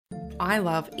I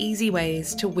love easy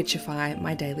ways to witchify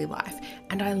my daily life,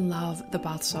 and I love the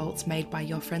bath salts made by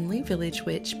your friendly village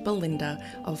witch, Belinda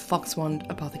of Foxwand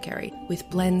Apothecary. With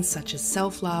blends such as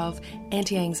self-love,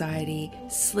 anti-anxiety,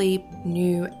 sleep,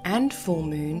 new and full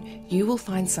moon, you will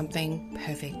find something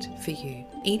perfect for you.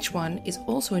 Each one is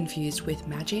also infused with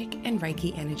magic and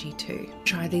Reiki energy too.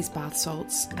 Try these bath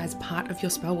salts as part of your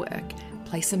spell work.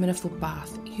 Place them in a full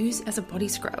bath. Use as a body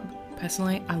scrub.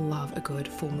 Personally, I love a good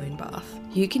full moon bath.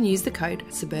 You can use the code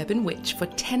Suburban Witch for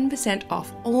 10%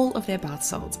 off all of their bath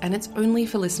salts, and it's only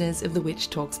for listeners of the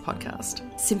Witch Talks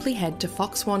podcast. Simply head to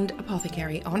Foxwand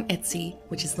Apothecary on Etsy,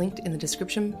 which is linked in the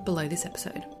description below this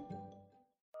episode.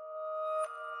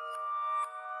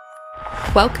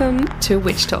 Welcome to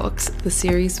Witch Talks, the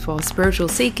series for spiritual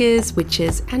seekers,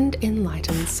 witches, and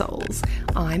enlightened souls.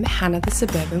 I'm Hannah the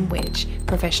Suburban Witch,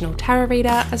 professional tarot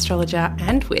reader, astrologer,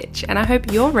 and witch, and I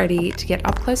hope you're ready to get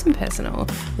up close and personal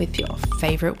with your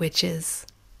favourite witches.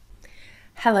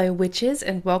 Hello, witches,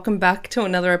 and welcome back to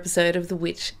another episode of the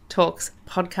Witch Talks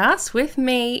podcast with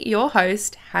me, your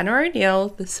host, Hannah O'Neill,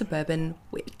 the Suburban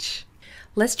Witch.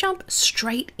 Let's jump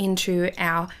straight into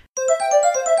our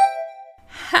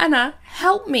Hannah,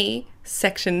 help me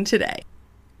section today.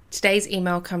 Today's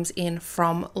email comes in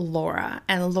from Laura,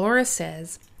 and Laura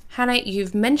says, Hannah,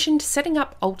 you've mentioned setting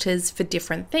up altars for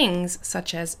different things,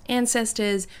 such as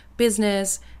ancestors,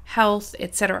 business, health,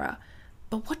 etc.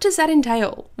 But what does that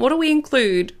entail? What do we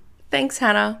include? Thanks,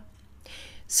 Hannah.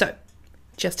 So,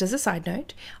 just as a side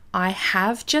note, I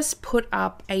have just put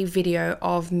up a video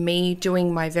of me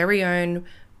doing my very own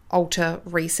altar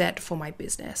reset for my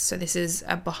business. So this is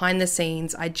a behind the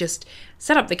scenes. I just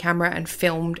set up the camera and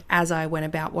filmed as I went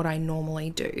about what I normally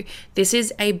do. This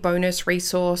is a bonus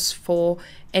resource for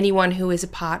anyone who is a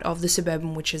part of the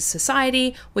Suburban Witches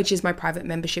Society, which is my private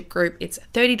membership group. It's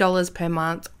 $30 per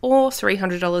month or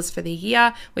 $300 for the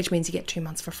year, which means you get 2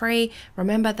 months for free.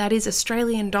 Remember, that is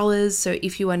Australian dollars. So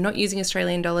if you are not using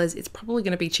Australian dollars, it's probably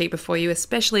going to be cheaper for you,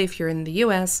 especially if you're in the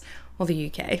US or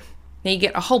the UK. Now you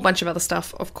get a whole bunch of other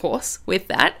stuff, of course, with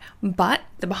that, but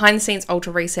the behind the scenes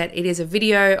altar reset, it is a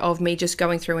video of me just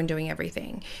going through and doing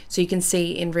everything. So you can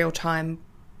see in real time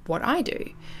what I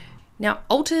do. Now,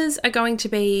 altars are going to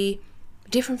be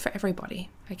different for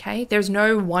everybody, okay? There's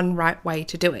no one right way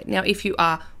to do it. Now, if you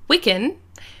are Wiccan,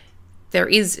 there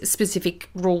is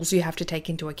specific rules you have to take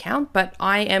into account, but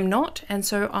I am not, and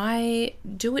so I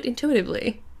do it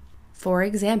intuitively. For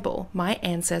example, my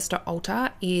ancestor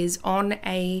altar is on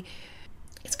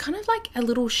it's kind of like a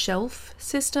little shelf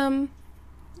system.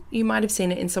 You might have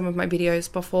seen it in some of my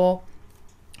videos before,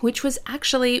 which was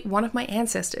actually one of my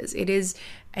ancestors. It is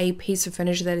a piece of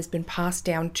furniture that has been passed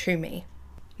down to me.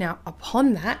 Now,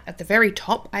 upon that, at the very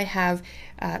top, I have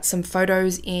some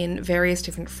photos in various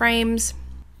different frames.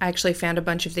 I actually found a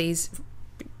bunch of these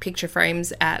picture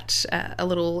frames at a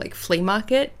little flea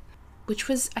market, which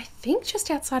was, I think, just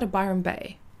outside of Byron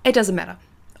Bay. It doesn't matter.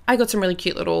 I got some really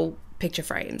cute little picture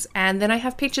frames, and then I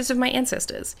have pictures of my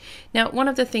ancestors. Now, one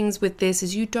of the things with this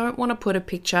is you don't want to put a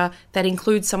picture that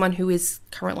includes someone who is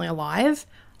currently alive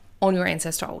on your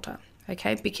ancestor altar,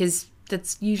 okay? Because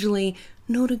that's usually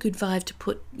not a good vibe to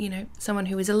put, someone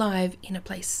who is alive in a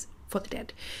place for the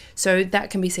dead. So that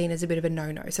can be seen as a bit of a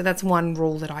no-no. So that's one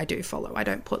rule that I do follow. I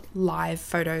don't put live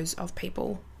photos of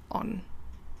people on,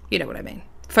 you know what I mean,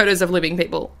 photos of living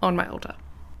people on my altar.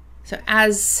 So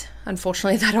as,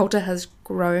 unfortunately, that altar has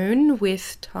grown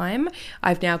with time,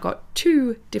 I've now got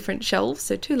 2 different shelves,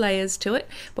 so 2 layers to it.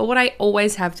 But what I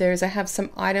always have there is I have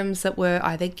some items that were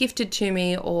either gifted to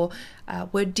me or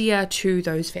were dear to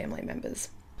those family members.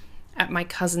 At my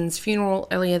cousin's funeral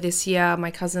earlier this year,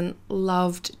 my cousin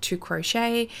loved to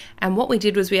crochet, and what we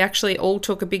did was we actually all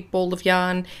took a big ball of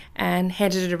yarn and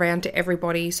handed it around to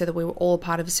everybody so that we were all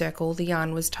part of a circle. The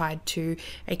yarn was tied to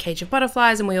a cage of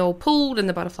butterflies and we all pulled and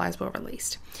the butterflies were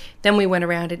released. Then we went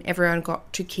around and everyone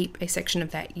got to keep a section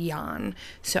of that yarn.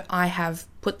 So I have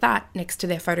put that next to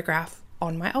their photograph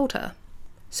on my altar.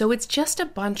 So it's just a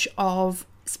bunch of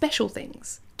special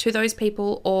things to those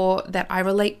people, or that I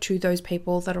relate to those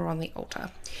people that are on the altar.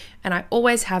 And I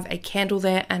always have a candle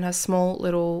there and a small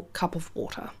little cup of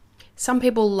water. Some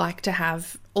people like to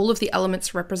have all of the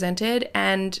elements represented,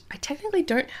 and I technically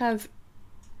don't have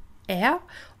air,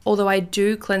 although I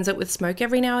do cleanse it with smoke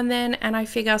every now and then, and I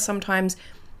figure sometimes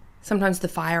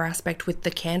the fire aspect with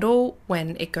the candle,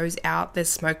 when it goes out, there's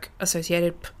smoke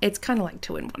associated. It's kind of like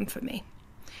 2 in 1 for me.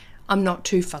 I'm not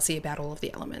too fussy about all of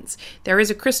the elements. There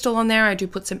is a crystal on there. I do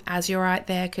put some azurite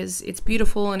there because it's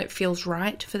beautiful and it feels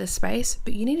right for the space,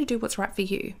 but you need to do what's right for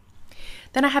you.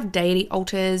 Then I have deity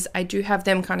altars. I do have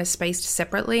them kind of spaced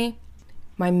separately.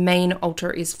 My main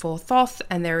altar is for Thoth,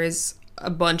 and there is a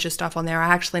bunch of stuff on there. I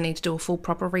actually need to do a full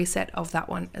proper reset of that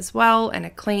one as well, and a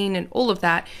clean and all of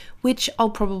that, which I'll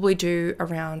probably do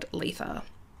around Letha,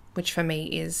 which for me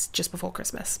is just before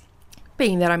Christmas,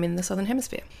 being that I'm in the Southern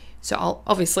Hemisphere. So I'll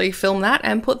obviously film that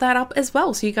and put that up as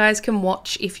well, so you guys can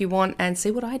watch if you want and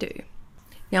see what I do.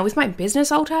 Now with my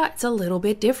business altar, it's a little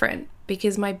bit different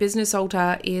because my business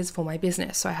altar is for my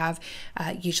business. So I have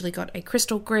usually got a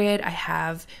crystal grid. I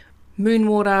have moon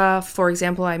water. For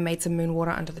example, I made some moon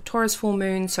water under the Taurus full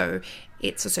moon, so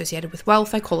it's associated with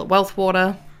wealth. I call it wealth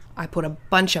water. I put a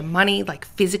bunch of money, like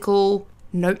physical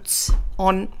notes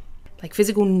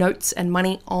and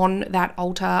money on that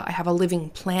altar. I have a living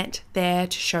plant there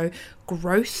to show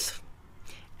growth,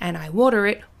 and I water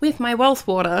it with my wealth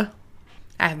water.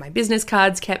 I have my business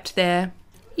cards kept there.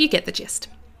 You get the gist.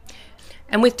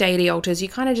 And with deity altars, you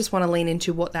kind of just want to lean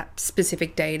into what that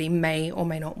specific deity may or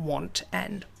may not want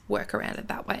and work around it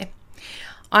that way.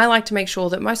 I like to make sure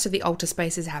that most of the altar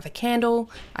spaces have a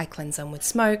candle. I cleanse them with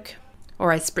smoke,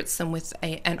 or I spritz them with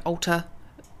an altar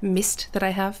mist that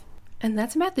I have. And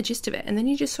that's about the gist of it. And then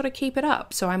you just sort of keep it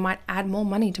up. So I might add more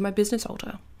money to my business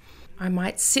altar. I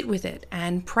might sit with it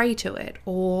and pray to it,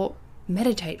 or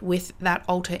meditate with that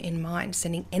altar in mind,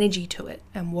 sending energy to it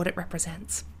and what it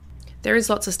represents. There is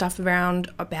lots of stuff around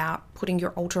about putting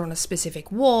your altar on a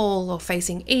specific wall or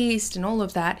facing east and all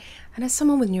of that. And as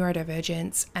someone with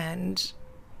neurodivergence and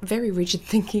very rigid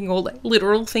thinking or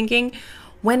literal thinking,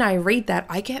 when I read that,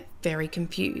 I get very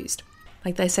confused.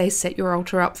 Like they say, set your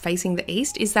altar up facing the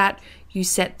east. Is that you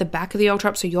set the back of the altar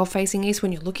up so you're facing east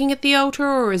when you're looking at the altar?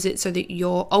 Or is it so that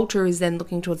your altar is then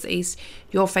looking towards the east,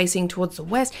 you're facing towards the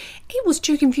west? It was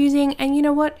too confusing, and you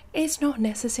know what? It's not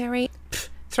necessary.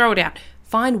 Throw it out.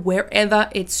 Find wherever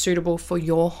it's suitable for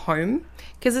your home.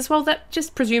 Because as well, that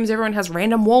just presumes everyone has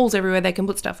random walls everywhere they can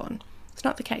put stuff on. It's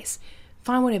not the case.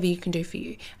 Find whatever you can do for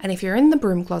you. And if you're in the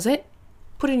broom closet,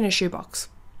 put it in a shoebox.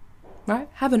 Right?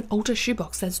 Have an altar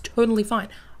shoebox. That's totally fine.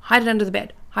 Hide it under the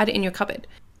bed. Hide it in your cupboard.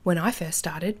 When I first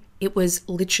started, it was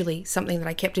literally something that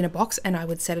I kept in a box, and I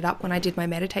would set it up when I did my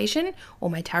meditation or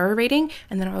my tarot reading,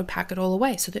 and then I would pack it all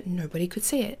away so that nobody could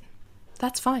see it.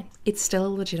 That's fine. It's still a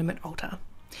legitimate altar.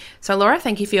 So Laura,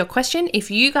 thank you for your question. If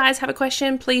you guys have a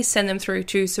question, please send them through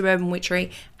to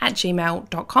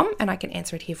suburbanwitchery@gmail.com, and I can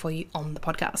answer it here for you on the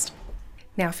podcast.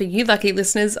 Now, for you lucky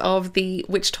listeners of the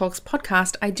Witch Talks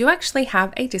podcast, I do actually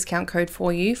have a discount code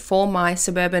for you for my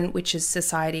Suburban Witches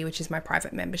Society, which is my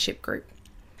private membership group.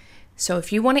 So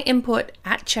if you want to input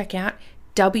at checkout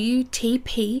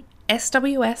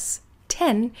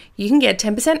WTPSWS10, you can get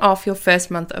 10% off your first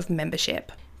month of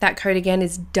membership. That code again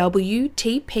is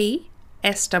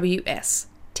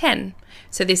WTPSWS10.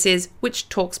 So this is Witch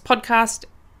Talks podcast,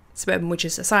 Suburban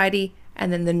Witches Society,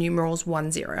 and then the numerals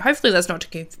 10. Hopefully that's not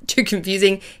too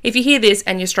confusing. If you hear this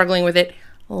and you're struggling with it,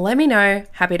 let me know.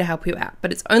 Happy to help you out.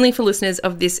 But it's only for listeners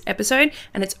of this episode,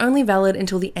 and it's only valid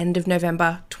until the end of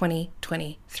November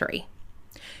 2023.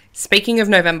 Speaking of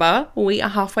November, we are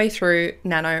halfway through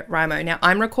NaNoWriMo. Now,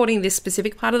 I'm recording this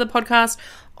specific part of the podcast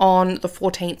on the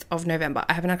 14th of November.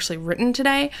 I haven't actually written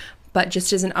today, but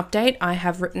just as an update, I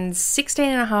have written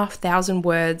 16,500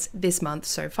 words this month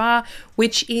so far,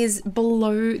 which is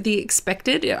below the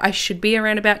expected. I should be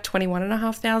around about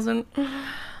 21,500,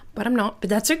 but I'm not. But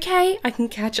that's okay. I can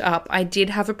catch up. I did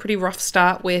have a pretty rough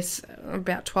start with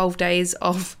about 12 days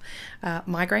of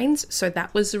migraines, so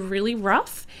that was really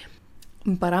rough.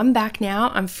 But I'm back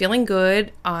now. I'm feeling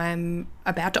good. I'm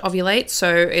about to ovulate,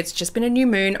 so it's just been a new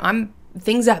moon.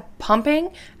 Things are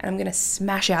pumping, and I'm going to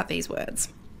smash out these words.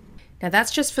 Now,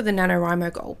 that's just for the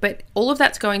NaNoWriMo goal, but all of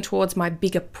that's going towards my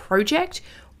bigger project,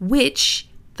 which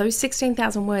those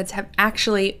 16,000 words have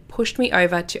actually pushed me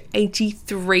over to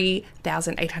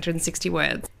 83,860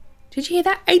 words. Did you hear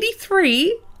that?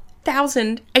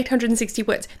 83,860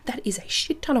 words. That is a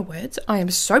shit ton of words. I am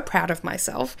so proud of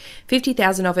myself.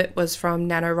 50,000 of it was from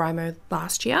NaNoWriMo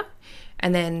last year.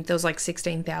 And then there was like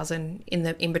 16,000 in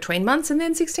the in-between months, and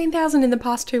then 16,000 in the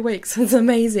past 2 weeks. It's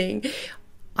amazing.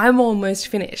 I'm almost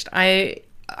finished. I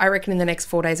reckon in the next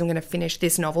 4 days I'm going to finish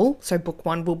this novel. So book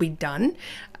 1 will be done.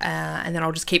 And then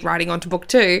I'll just keep writing on to book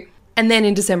 2. And then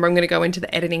in December I'm going to go into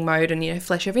the editing mode and,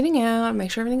 flesh everything out, make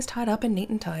sure everything's tied up and neat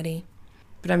and tidy.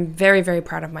 But I'm very, very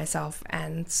proud of myself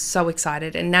and so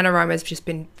excited. And NaNoWriMo's just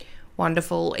been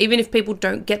wonderful. Even if people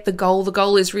don't get the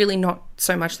goal is really not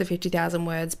so much the 50,000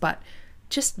 words, but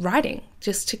just writing,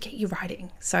 just to get you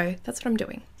writing. So that's what I'm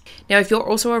doing. Now, if you're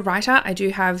also a writer, I do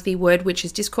have the Word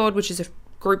Witches Discord, which is a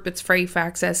group that's free for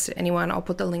access to anyone. I'll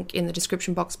put the link in the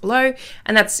description box below,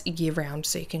 and that's year round,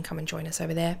 so you can come and join us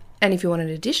over there. And if you want an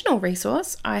additional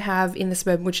resource, I have in the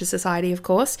Suburban Witches Society, of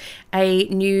course, a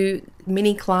new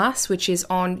mini class which is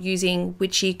on using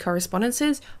witchy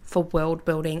correspondences for world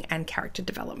building and character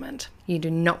development. You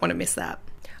do not want to miss that.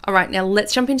 All right, now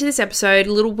let's jump into this episode.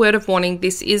 A little word of warning.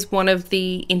 This is one of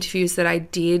the interviews that I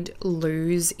did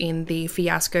lose in the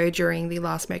fiasco during the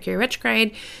last Mercury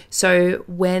retrograde. So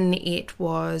when it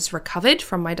was recovered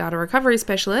from my data recovery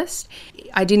specialist,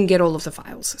 I didn't get all of the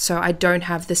files. So I don't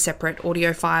have the separate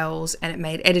audio files, and it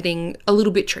made editing a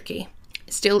little bit tricky.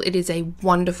 Still, it is a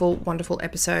wonderful, wonderful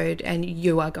episode, and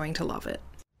you are going to love it.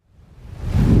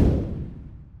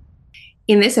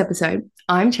 In this episode,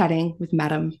 I'm chatting with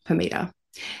Madam Pamita.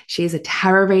 She is a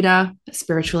tarot reader, a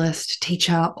spiritualist,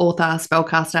 teacher, author,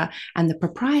 spellcaster, and the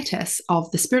proprietress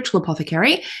of the Spiritual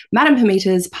Apothecary, Madam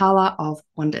Pamita's Parlour of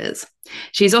Wonders.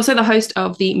 She's also the host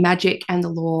of the Magic and the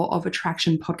Law of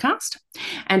Attraction podcast.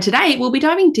 And today we'll be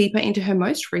diving deeper into her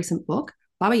most recent book,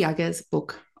 Baba Yaga's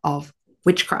Book of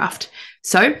Witchcraft.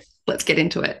 So let's get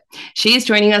into it. She is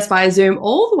joining us via Zoom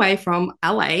all the way from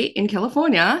LA in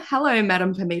California. Hello,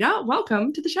 Madam Pamita.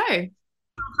 Welcome to the show.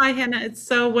 Hi, Hannah. It's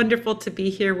so wonderful to be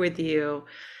here with you.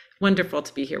 Wonderful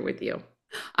to be here with you.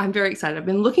 I'm very excited. I've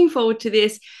been looking forward to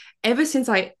this ever since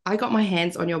I got my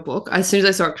hands on your book. As soon as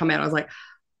I saw it come out, I was like,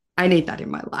 I need that in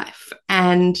my life.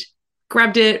 And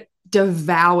grabbed it,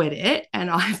 devoured it. And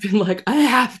I've been like, I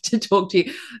have to talk to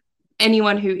you.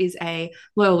 Anyone who is a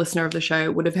loyal listener of the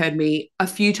show would have heard me a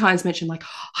few times mention like,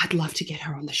 I'd love to get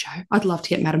her on the show. I'd love to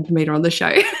get Madam Pamita on the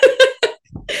show.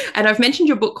 And I've mentioned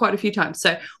your book quite a few times,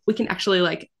 so we can actually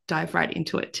like dive right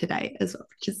into it today as well,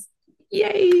 which is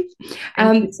yay.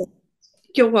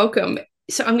 You're welcome.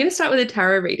 So I'm going to start with a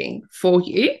tarot reading for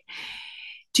you.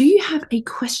 Do you have a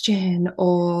question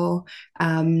or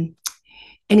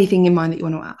anything in mind that you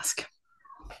want to ask?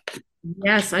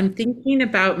 Yes, I'm thinking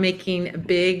about making a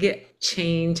big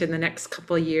change in the next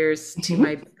couple of years to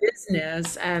my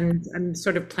business, and I'm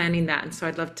sort of planning that. And so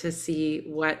I'd love to see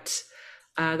what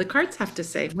the cards have to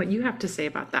say, what you have to say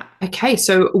about that. Okay,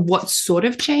 so what sort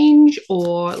of change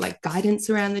or like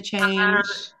guidance around the change?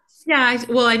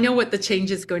 I know what the change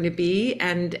is going to be,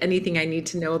 and anything I need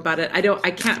to know about it.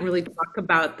 I can't really talk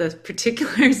about the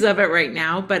particulars of it right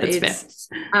now, but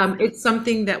it's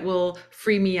something that will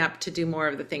free me up to do more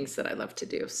of the things that I love to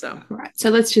do. So, right. So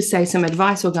let's just say some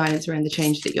advice or guidance around the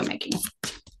change that you're making.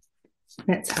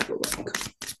 Let's have a look.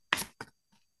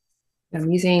 I'm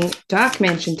using Dark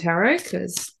Mansion Tarot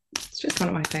because it's just one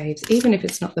of my faves, even if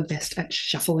it's not the best at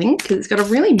shuffling, because it's got a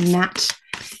really matte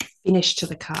finish to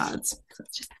the cards. So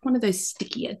it's just one of those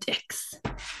stickier decks.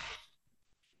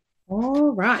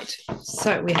 All right.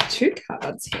 So we have two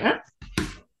cards here.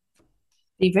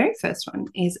 The very first one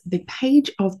is the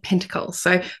Page of Pentacles.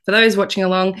 So for those watching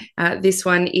along, this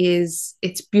one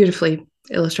it's beautifully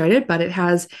illustrated, but it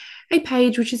has a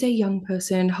page, which is a young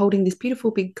person holding this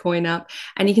beautiful big coin up.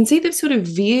 And you can see they've sort of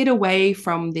veered away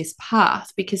from this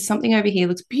path because something over here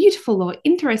looks beautiful or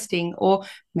interesting or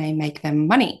may make them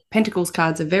money. Pentacles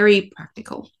cards are very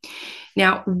practical.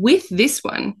 Now, with this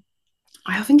one,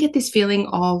 I often get this feeling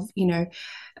of,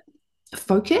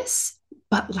 focus,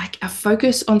 but like a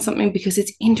focus on something because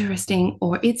it's interesting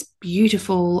or it's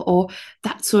beautiful or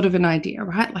that sort of an idea,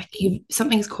 right? Like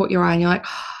something's caught your eye and you're like,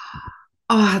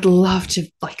 oh, I'd love to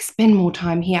like spend more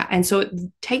time here. And so it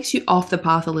takes you off the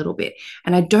path a little bit.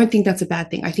 And I don't think that's a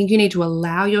bad thing. I think you need to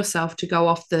allow yourself to go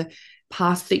off the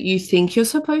path that you think you're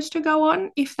supposed to go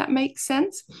on, if that makes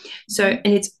sense. So,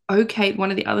 and it's okay.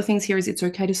 One of the other things here is it's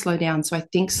okay to slow down. So I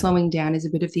think slowing down is a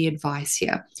bit of the advice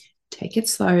here. Take it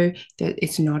slow.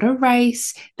 It's not a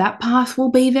race. That path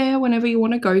will be there whenever you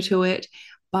want to go to it.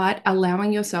 But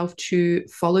allowing yourself to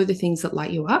follow the things that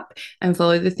light you up and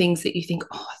follow the things that you think,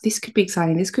 oh, this could be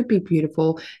exciting. This could be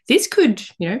beautiful. This could,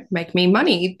 make me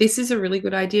money. This is a really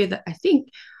good idea that I think,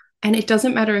 and it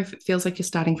doesn't matter if it feels like you're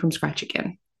starting from scratch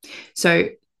again. So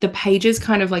the pages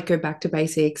kind of like go back to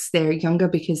basics. They're younger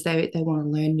because they want to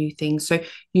learn new things. So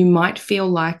you might feel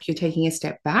like you're taking a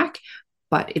step back,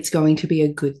 but it's going to be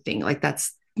a good thing. Like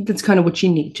that's kind of what you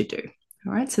need to do.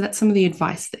 All right. So that's some of the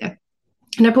advice there.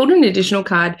 And I pulled an additional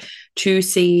card to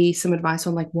see some advice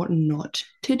on like what not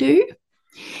to do.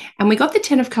 And we got the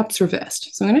 10 of Cups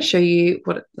reversed. So I'm going to show you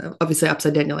what, obviously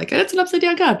upside down, you're like, oh, it's an upside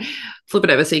down card. Flip it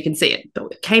over so you can see it.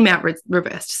 But it came out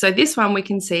reversed. So this one we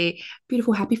can see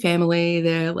beautiful, happy family.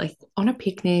 They're like on a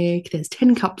picnic. There's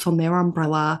 10 cups on their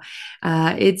umbrella.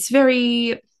 It's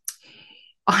very,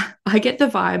 I get the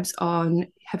vibes on,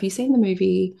 have you seen the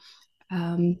movie,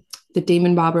 The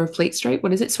Demon Barber of Fleet Street?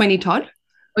 What is it? Sweeney Todd?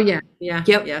 Oh yeah, yeah,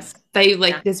 Yep. yes, They yeah.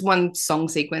 like there's one song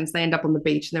sequence, they end up on the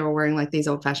beach and they're all wearing like these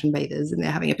old fashioned bathers and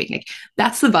they're having a picnic.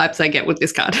 That's the vibes I get with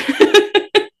this card.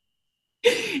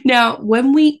 Now,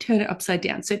 when we turn it upside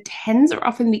down, so tens are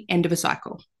often the end of a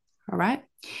cycle. All right.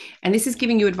 And this is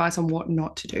giving you advice on what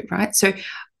not to do, right? So,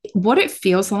 what it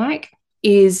feels like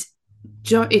is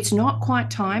it's not quite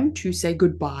time to say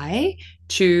goodbye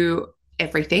to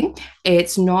everything.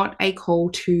 It's not a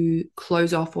call to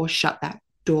close off or shut that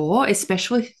door,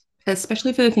 especially for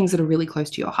the things that are really close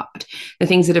to your heart, the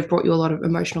things that have brought you a lot of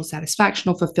emotional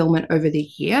satisfaction or fulfillment over the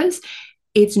years.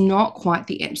 It's not quite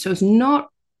the end. So it's not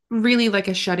really like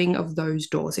a shutting of those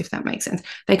doors, if that makes sense.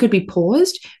 They could be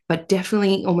paused, but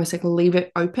definitely almost like leave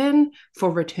it open for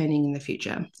returning in the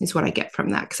future, is what I get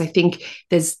from that. Because I think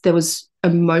there was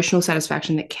emotional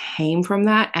satisfaction that came from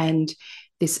that and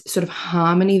this sort of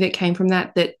harmony that came from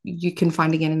that that you can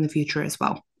find again in the future as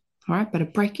well. All right, but a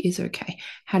break is okay.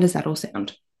 How does that all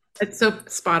sound? It's so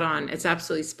spot on. It's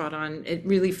absolutely spot on. It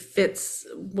really fits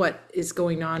what is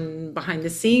going on behind the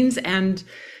scenes and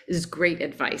is great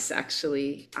advice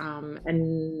actually,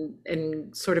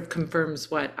 and sort of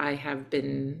confirms what I have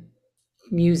been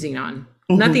musing on.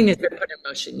 Mm-hmm. Nothing has been put in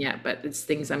motion yet, but it's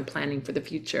things I'm planning for the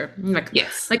future,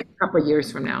 Yes. like a couple of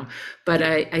years from now. But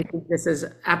I think this is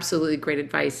absolutely great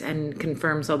advice and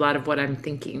confirms a lot of what I'm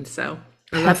thinking. So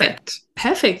I love it. Perfect.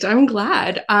 Perfect. I'm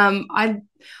glad.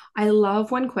 I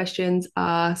love when questions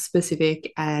are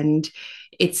specific and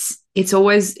it's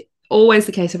always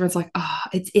the case. Everyone's like, oh,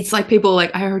 it's like people are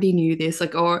like, I already knew this,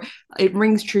 like, or it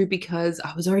rings true because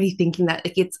I was already thinking that.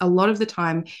 Like it's a lot of the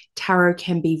time tarot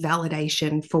can be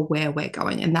validation for where we're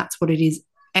going, and that's what it is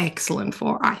excellent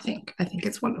for, I think. I think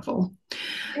it's wonderful.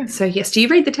 Yeah. So yes, do you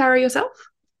read the tarot yourself?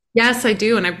 Yes, I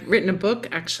do. And I've written a book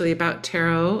actually about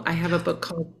tarot. I have a book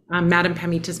called Madame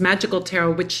Pamita's Magical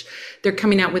Tarot, which they're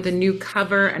coming out with a new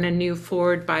cover and a new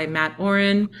forward by Matt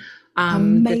Oren. This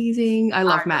Amazing. I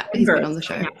love Matt. He's November been on it's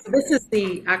the coming show. out. So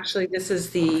this is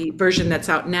the version that's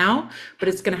out now, but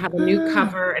it's going to have a new Ah,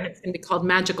 cover and it's going to be called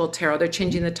Magical Tarot. They're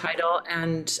changing the title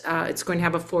and it's going to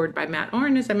have a forward by Matt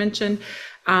Oren, as I mentioned.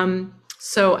 And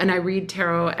I read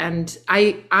tarot and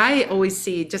I always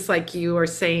see, just like you are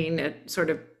saying, sort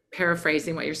of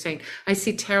paraphrasing what you're saying, I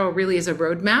see tarot really as a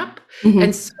roadmap. And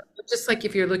mhm. so just like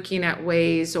if you're looking at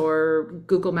Waze or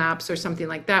Google Maps or something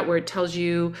like that, where it tells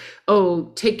you,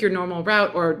 oh, take your normal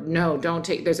route, or no, don't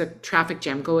take, there's a traffic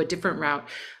jam, go a different route.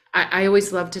 I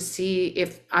always love to see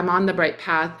if I'm on the right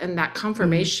path. And that Mm.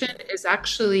 confirmation is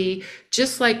actually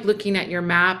just like looking at your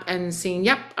map and seeing,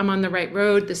 yep, I'm on the right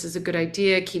road. This is a good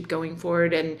idea. Keep going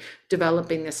forward and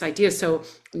developing this idea. So,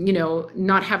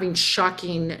 not having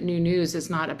shocking new news is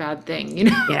not a bad thing,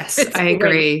 Yes, it's I great.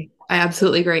 agree. I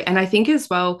absolutely agree. And I think as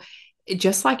well,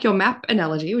 just like your map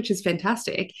analogy, which is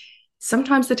fantastic,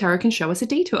 sometimes the tarot can show us a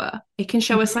detour. It can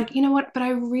show us, like, you know what, but I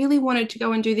really wanted to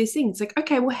go and do this thing. It's like,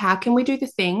 okay, well, how can we do the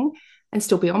thing and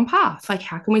still be on path? Like,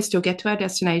 how can we still get to our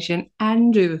destination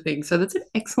and do the thing? So that's an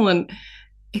excellent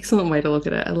way to look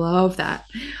at it. I love that.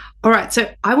 All right. So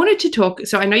I wanted to talk.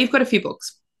 So I know you've got a few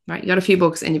books, right? You got a few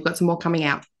books and you've got some more coming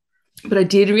out. But I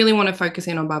did really want to focus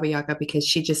in on Baba Yaga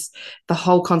because the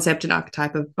whole concept and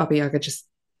archetype of Baba Yaga just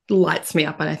lights me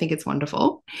up and I think it's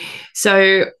wonderful.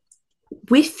 So,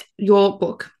 with your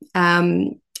book,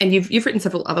 and you've written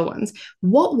several other ones,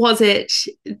 what was it?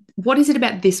 What is it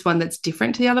about this one that's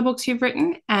different to the other books you've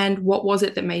written? And what was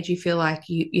it that made you feel like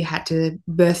you had to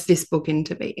birth this book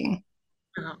into being?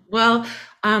 Well,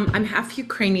 I'm half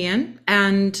Ukrainian,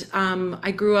 and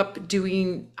I grew up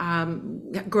growing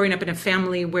up in a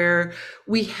family where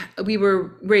we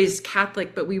were raised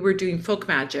Catholic, but we were doing folk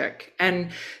magic,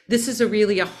 and this is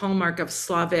really a hallmark of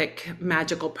Slavic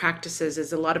magical practices.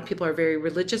 Is a lot of people are very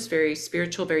religious, very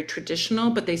spiritual, very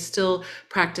traditional, but they still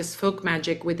practice folk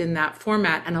magic within that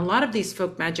format. And a lot of these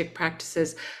folk magic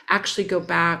practices actually go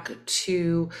back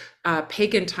to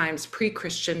pagan times,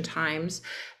 pre-Christian times.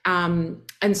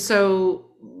 And so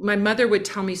my mother would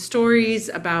tell me stories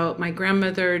about my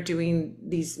grandmother doing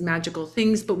these magical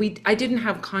things, but I didn't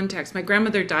have context. My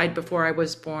grandmother died before I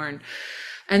was born.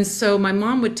 And so my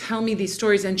mom would tell me these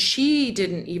stories, and she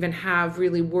didn't even have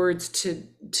really words to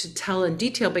tell in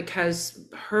detail because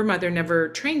her mother never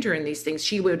trained her in these things.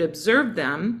 She would observe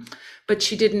them, but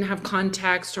she didn't have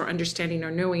context or understanding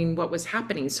or knowing what was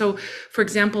happening. So, for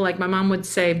example, like my mom would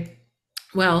say,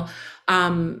 well,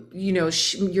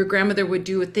 your grandmother would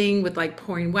do a thing with like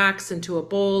pouring wax into a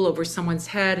bowl over someone's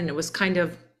head, and it was kind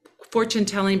of fortune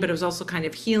telling, but it was also kind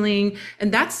of healing.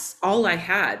 And that's all I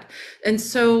had. And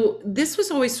so this was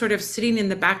always sort of sitting in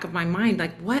the back of my mind,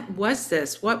 like, what was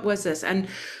this? What was this? And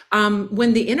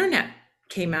when the internet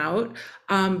came out,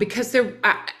 because there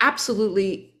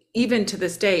absolutely, even to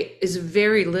this day, is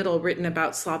very little written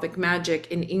about Slavic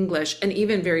magic in English, and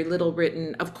even very little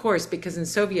written, of course, because in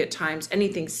Soviet times,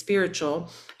 anything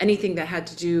spiritual, anything that had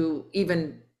to do,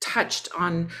 even touched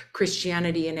on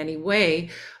Christianity in any way,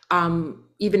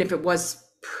 even if it was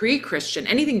pre-Christian,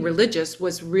 anything religious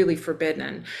was really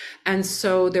forbidden. And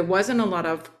so there wasn't a lot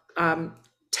of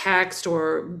text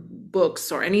or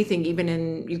books or anything, even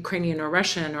in Ukrainian or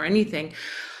Russian or anything.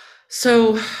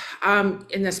 So,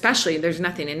 and especially there's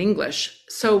nothing in English.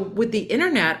 So with the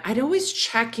internet, I'd always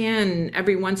check in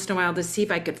every once in a while to see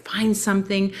if I could find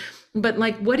something. But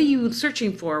like, what are you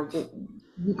searching for?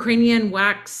 Ukrainian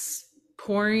wax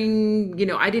pouring,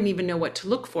 I didn't even know what to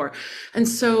look for. And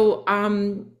so,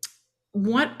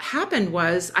 what happened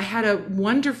was I had a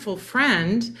wonderful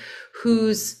friend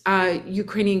who's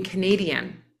Ukrainian Canadian.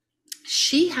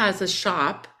 She has a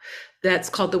shop that's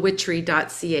called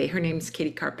thewitchery.ca. Her name's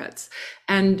Katie Carpets.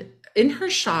 And in her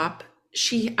shop,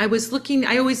 I always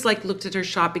looked at her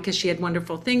shop because she had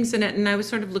wonderful things in it. And I was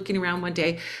sort of looking around one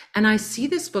day and I see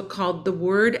this book called The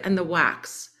Word and the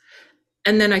Wax.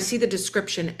 And then I see the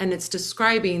description and it's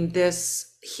describing this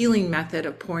healing method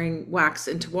of pouring wax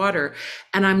into water.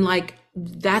 And I'm like,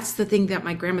 that's the thing that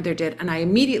my grandmother did. And I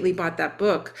immediately bought that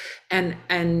book, and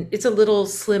it's a little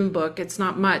slim book. It's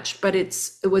not much, but it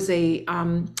was a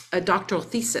doctoral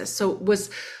thesis. So it was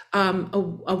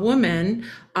a woman,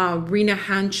 Rena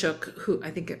Hanchuk, who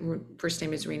I think her first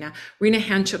name is Rena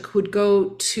Hanchuk, who'd go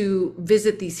to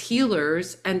visit these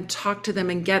healers and talk to them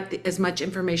and get as much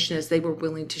information as they were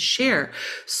willing to share.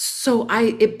 So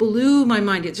it blew my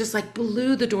mind. It just like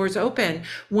blew the doors open.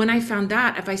 When I found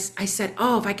that, I said,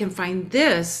 oh, if I can find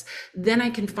this, then I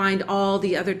can find all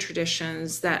the other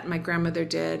traditions that my grandmother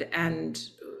did and,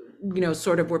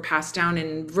 sort of were passed down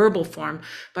in verbal form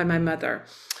by my mother.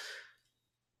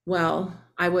 Well,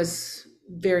 I was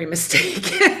very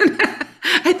mistaken.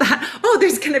 I thought, oh,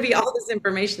 there's going to be all this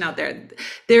information out there.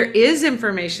 There is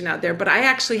information out there, but I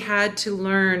actually had to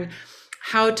learn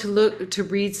how to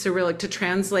read Cyrillic, to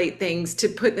translate things, to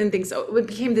put in things. So it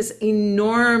became this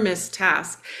enormous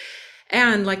task.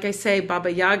 And like I say,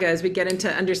 Baba Yaga, as we get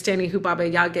into understanding who Baba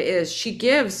Yaga is, she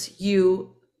gives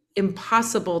you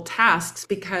impossible tasks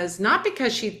not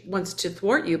because she wants to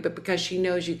thwart you, but because she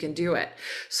knows you can do it.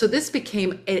 So this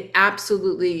became an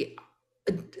absolutely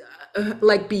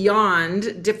like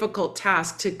beyond difficult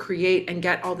task to create and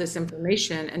get all this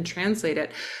information and translate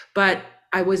it. But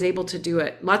I was able to do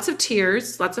it. Lots of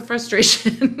tears, lots of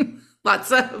frustration,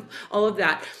 lots of all of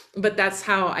that. But that's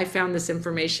how I found this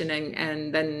information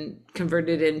and then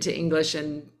converted it into English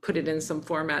and put it in some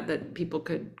format that people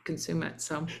could consume it.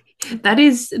 So that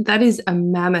is a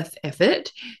mammoth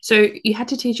effort. So you had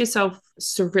to teach yourself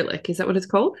Cyrillic. Is that what it's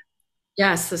called?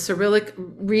 Yes, the Cyrillic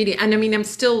reading. And I mean, I'm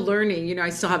still learning, I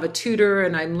still have a tutor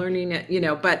and I'm learning it,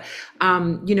 but,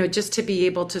 just to be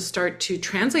able to start to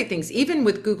translate things, even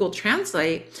with Google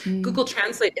Translate, Google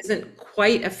Translate isn't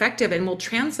quite effective and will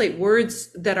translate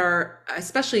words that are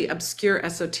especially obscure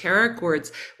esoteric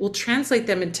words, will translate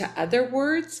them into other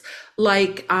words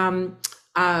like,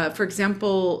 for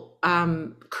example,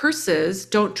 curses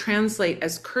don't translate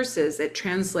as curses, it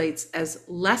translates as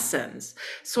lessons.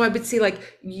 So I would see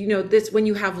this, when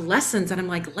you have lessons, and I'm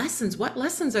like, lessons, what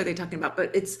lessons are they talking about?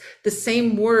 But it's the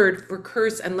same word for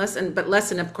curse and lesson, but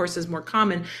lesson of course is more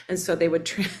common. And so they would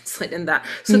translate in that.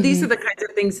 So these are the kinds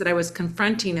of things that I was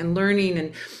confronting and learning.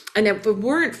 And if it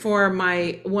weren't for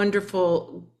my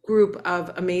wonderful group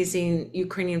of amazing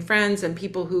Ukrainian friends and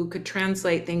people who could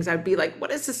translate things, I'd be like,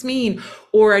 what does this mean?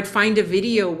 Or I'd find a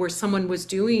video where someone was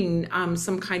doing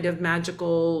some kind of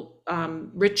magical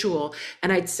ritual,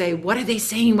 and I'd say, what are they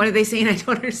saying? What are they saying? I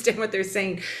don't understand what they're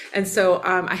saying. And so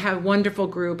I have a wonderful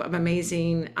group of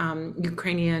amazing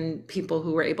Ukrainian people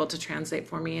who were able to translate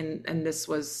for me. And this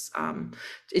was,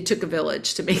 it took a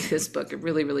village to make this book. It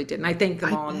really, really did. And I thank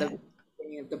them all in the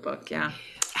beginning of the book. Yeah.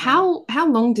 How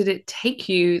long did it take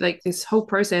you, like this whole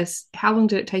process, how long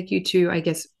did it take you to, I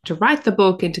guess, to write the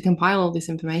book and to compile all this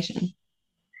information?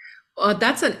 Well,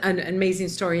 that's an amazing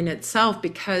story in itself,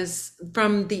 because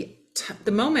from the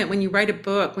moment when you write a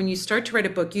book, when you start to write a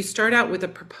book, you start out with a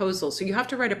proposal. So you have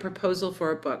to write a proposal for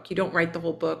a book. You don't write the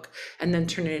whole book and then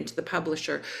turn it into the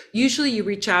publisher. Usually you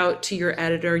reach out to your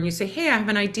editor and you say, hey, I have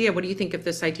an idea. What do you think of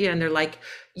this idea? And they're like,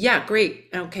 yeah, great.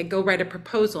 Okay, go write a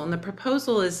proposal. And the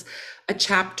proposal is a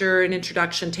chapter, an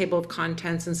introduction, table of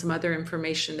contents, and some other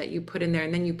information that you put in there.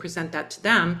 And then you present that to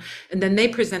them. And then they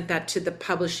present that to the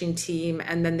publishing team.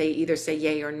 And then they either say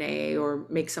yay or nay or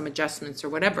make some adjustments or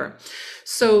whatever.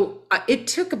 So it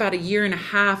took about a year and a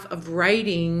half of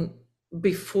writing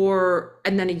before,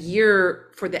 and then a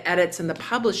year for the edits and the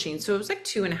publishing. So it was like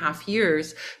 2.5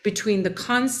 years between the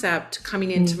concept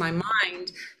coming into Mm. my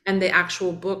mind and the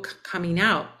actual book coming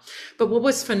out. But what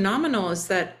was phenomenal is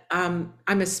that I'm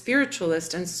a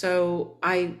spiritualist, and so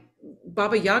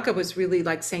Baba Yaga was really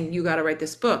like saying, you got to write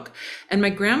this book. And my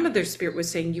grandmother's spirit was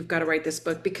saying, you've got to write this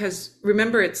book, because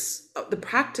remember, it's the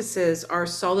practices are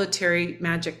solitary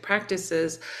magic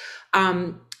practices.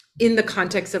 In the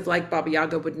context of, like, Baba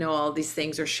Yaga would know all these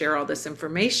things or share all this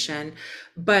information,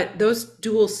 but those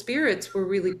dual spirits were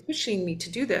really pushing me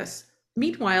to do this.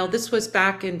 Meanwhile, this was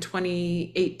back in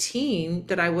 2018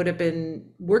 that I would have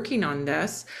been working on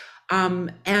this.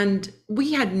 And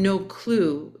we had no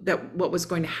clue that what was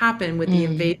going to happen with the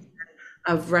Mm. invasion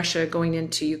of Russia going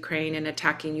into Ukraine and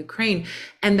attacking Ukraine.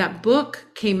 And that book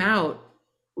came out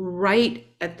right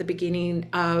at the beginning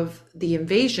of the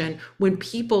invasion, when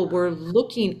people were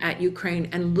looking at Ukraine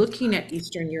and looking at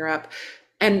Eastern Europe.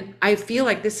 And I feel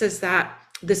like this is that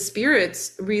the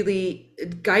spirits really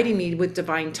guiding me with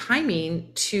divine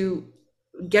timing to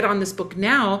get on this book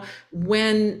now,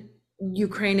 when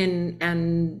Ukraine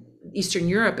and Eastern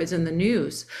Europe is in the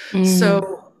news. Mm.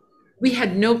 So we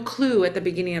had no clue at the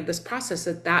beginning of this process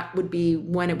that that would be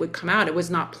when it would come out. It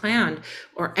was not planned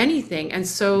or anything. And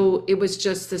so it was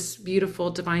just this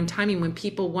beautiful divine timing when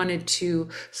people wanted to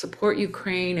support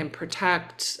Ukraine and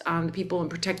protect the people and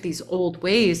protect these old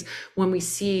ways. When we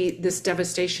see this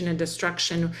devastation and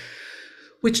destruction,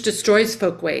 which destroys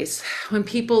folkways. When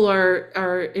people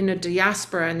are in a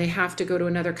diaspora and they have to go to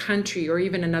another country or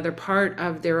even another part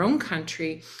of their own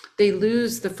country, they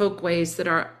lose the folkways that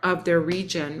are of their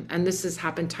region. And this has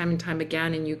happened time and time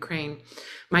again in Ukraine.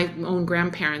 My own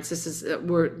grandparents,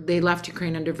 they left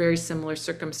Ukraine under very similar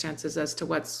circumstances as to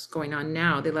what's going on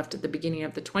now. They left at the beginning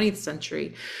of the 20th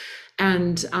century.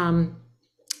 And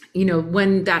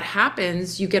when that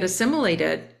happens, you get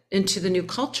assimilated into the new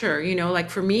culture. Like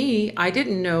for me, I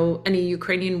didn't know any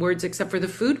Ukrainian words except for the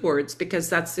food words, because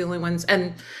that's the only ones,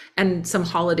 and some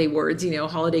holiday words,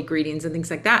 holiday greetings and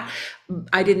things like that.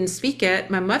 I didn't speak it.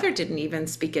 My mother didn't even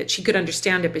speak it. She could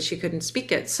understand it, but she couldn't speak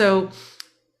it. So,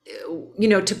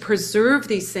 to preserve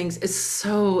these things is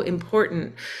so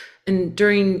important. And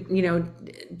during,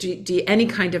 any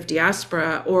kind of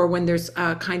diaspora, or when there's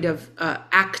a kind of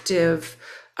active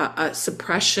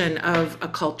suppression of a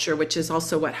culture, which is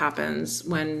also what happens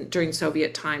when during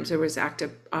Soviet times there was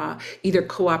active either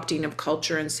co-opting of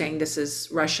culture and saying this is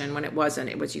Russian when it wasn't,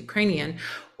 it was Ukrainian,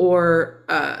 or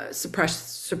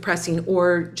suppressing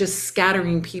or just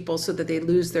scattering people so that they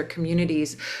lose their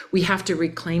communities. We have to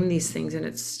reclaim these things, and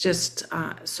it's just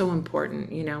so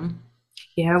important.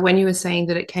 Yeah, when you were saying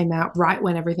that it came out right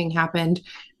when everything happened,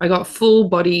 I got full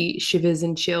body shivers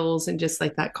and chills, and just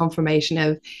like that confirmation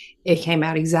of it came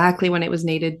out exactly when it was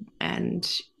needed. And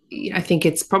I think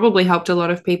it's probably helped a lot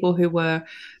of people who were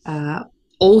uh,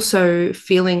 also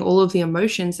feeling all of the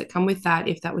emotions that come with that,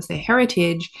 if that was their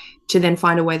heritage, to then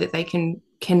find a way that they can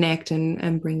connect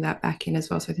and bring that back in as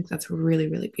well. So I think that's really,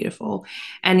 really beautiful.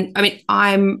 And I mean,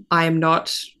 I am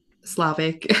not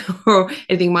Slavic or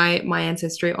anything. My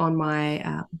ancestry on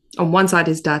one side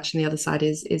is Dutch and the other side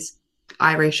is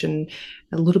Irish and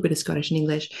a little bit of Scottish and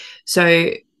English.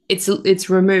 So it's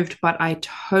removed, but I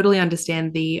totally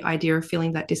understand the idea of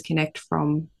feeling that disconnect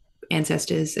from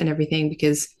ancestors and everything,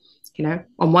 because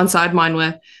on one side mine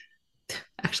were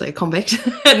actually a convict,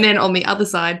 and then on the other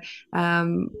side,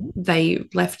 they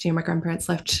left. My grandparents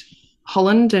left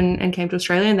Holland and came to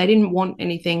Australia, and they didn't want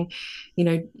anything,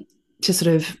 to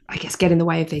sort of, I guess, get in the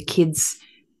way of their kids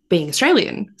being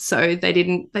Australian. So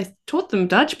they taught them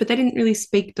Dutch, but they didn't really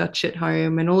speak Dutch at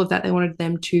home and all of that. They wanted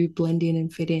them to blend in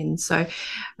and fit in. So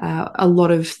a lot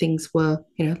of things were,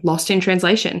 lost in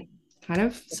translation, kind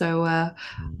of. So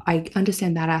I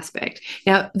understand that aspect.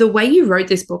 Now, the way you wrote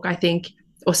this book, I think,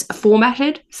 or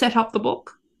formatted, set up the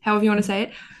book, however you want to say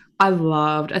it, I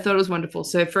thought it was wonderful.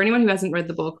 So for anyone who hasn't read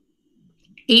the book,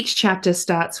 each chapter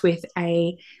starts with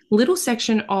a little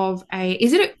section of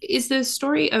is the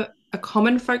story a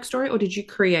common folk story, or did you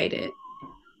create it?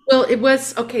 Well, it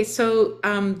was okay. So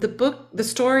the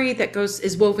story that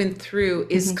is woven through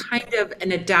is Mm-hmm. kind of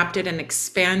an adapted and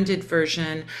expanded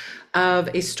version of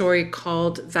a story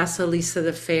called Vasilisa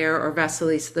the Fair, or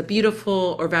Vasilisa the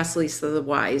Beautiful, or Vasilisa the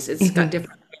Wise. It's got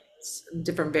Mm-hmm.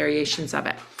 different variations of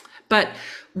it. But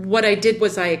what I did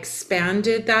was I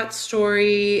expanded that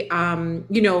story.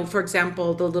 For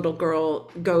example, the little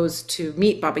girl goes to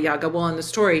meet Baba Yaga. Well, in the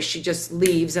story, she just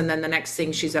leaves, and then the next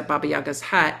thing she's at Baba Yaga's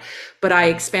hut. But I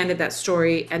expanded that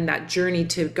story and that journey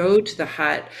to go to the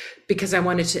hut because I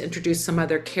wanted to introduce some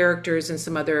other characters and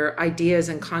some other ideas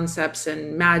and concepts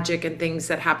and magic and things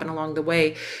that happen along the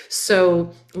way.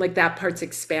 So like that part's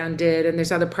expanded, and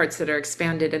there's other parts that are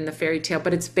expanded in the fairy tale,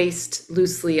 but it's based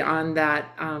loosely on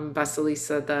that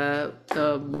Vasilisa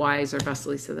the wise, or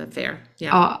Vasilisa the fair.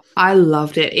 Yeah. Oh, I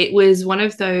loved it. It was one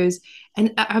of those,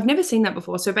 and I've never seen that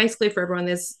before. So basically, for everyone,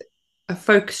 there's a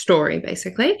folk story,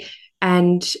 basically,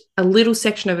 and a little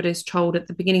section of it is told at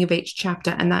the beginning of each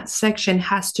chapter, and that section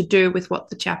has to do with what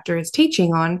the chapter is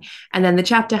teaching on. And then the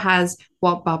chapter has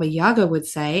what Baba Yaga would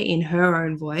say in her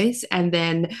own voice, and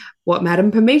then what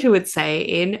Madame Pamita would say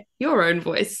in your own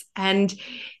voice. And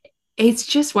it's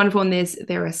just wonderful. And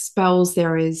there are spells,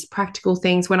 there is practical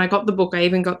things. When I got the book, I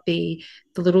even got the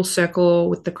little circle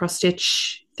with the cross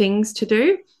stitch things to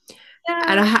do.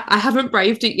 And Yeah. I haven't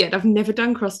braved it yet. I've never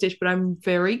done cross stitch, but I'm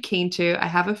very keen to. I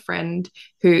have a friend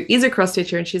who is a cross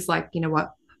stitcher, and she's like, you know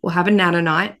what? We'll have a Nana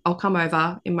night. I'll come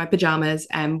over in my pajamas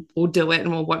and we'll do it,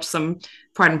 and we'll watch some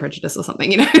Pride and Prejudice or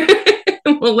something, you know.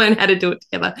 We'll learn how to do it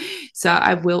together. So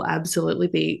I will absolutely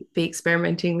be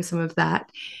experimenting with some of that.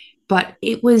 But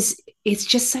it's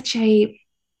just such a,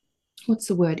 what's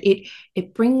the word?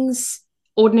 It brings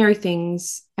ordinary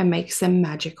things and makes them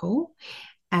magical.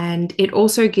 And it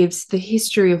also gives the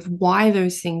history of why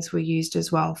those things were used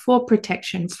as well, for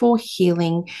protection, for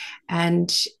healing.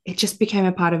 And it just became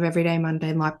a part of everyday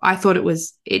mundane life. I thought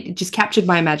it just captured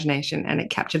my imagination and it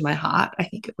captured my heart. I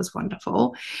think it was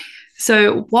wonderful.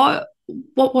 So what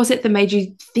was it that made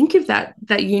you think of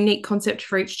that unique concept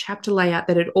for each chapter layout,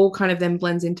 that it all kind of then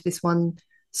blends into this one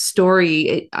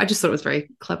story? I just thought it was very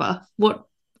clever. What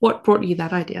brought you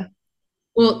that idea?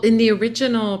 Well, in the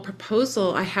original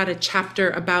proposal, I had a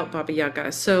chapter about Baba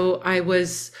Yaga. So I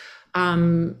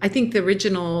think the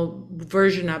original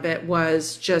version of it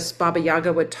was just Baba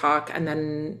Yaga would talk, and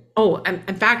then,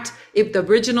 in fact, if the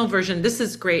original version, this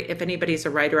is great if anybody's a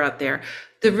writer out there,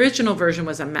 the original version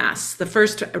was a mess. The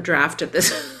first draft of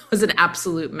this was an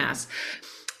absolute mess.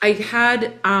 I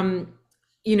had,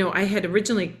 I had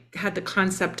originally had the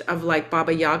concept of like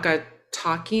Baba Yaga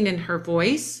talking in her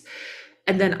voice.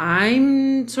 And then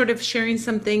I'm sort of sharing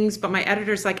some things, but my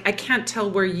editor's like, I can't tell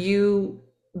where you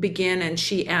begin and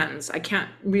she ends. I can't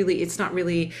really, it's not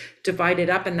really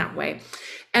divided up in that way.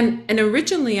 And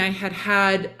originally I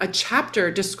had a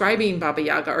chapter describing Baba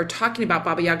Yaga, or talking about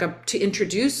Baba Yaga, to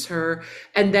introduce her,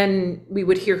 and then we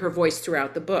would hear her voice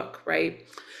throughout the book, right?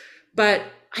 But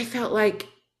I felt like,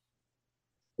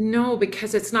 no,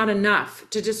 because it's not enough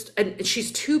to just, and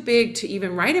she's too big to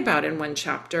even write about in one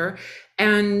chapter.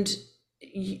 And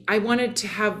I wanted to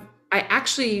have, I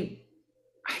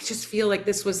just feel like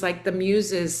this was like the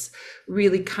muses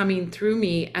really coming through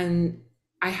me. And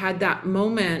I had that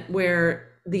moment where,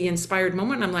 the inspired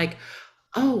moment, I'm like,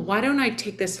 oh, why don't I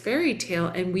take this fairy tale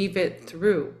and weave it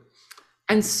through?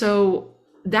 And so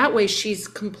that way she's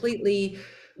completely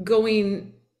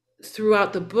going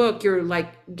throughout the book. You're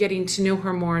like getting to know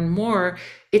her more and more.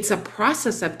 It's a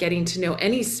process of getting to know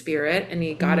any spirit,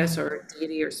 any goddess or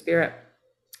deity or spirit.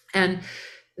 And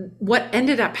what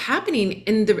ended up happening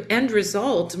in the end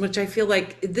result, which I feel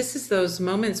like this is those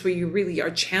moments where you really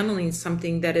are channeling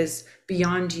something that is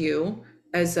beyond you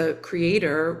as a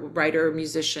creator, writer,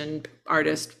 musician,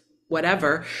 artist,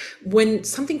 whatever. When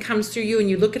something comes through you and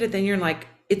you look at it, then you're like,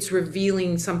 it's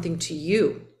revealing something to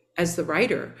you as the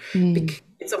writer. Because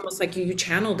it's almost like you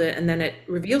channeled it and then it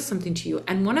reveals something to you.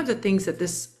 And one of the things that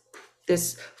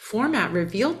this format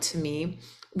revealed to me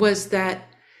was that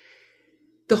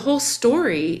the whole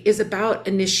story is about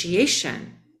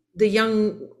initiation. The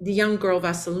young girl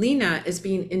Vasilina is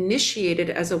being initiated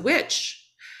as a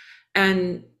witch.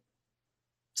 And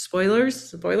spoiler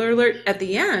alert, at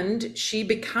the end, she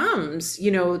becomes,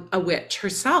 a witch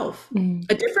herself,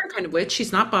 a different kind of witch.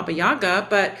 She's not Baba Yaga,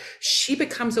 but she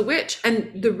becomes a witch.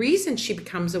 And the reason she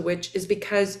becomes a witch is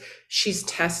because she's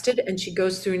tested and she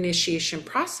goes through initiation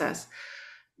process.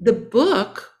 The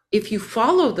book, if you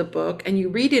follow the book and you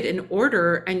read it in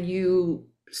order and you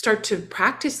start to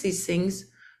practice these things,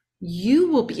 you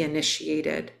will be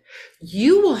initiated.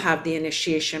 You will have the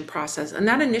initiation process. And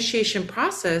that initiation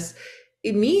process,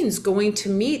 it means going to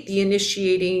meet the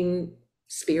initiating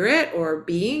spirit or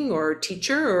being or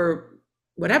teacher or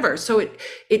whatever. So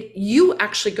you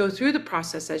actually go through the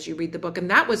process as you read the book. And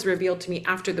that was revealed to me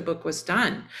after the book was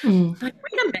done. I'm like,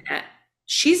 wait a minute.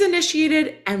 She's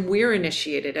initiated and we're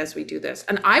initiated as we do this.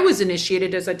 And I was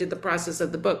initiated as I did the process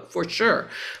of the book, for sure.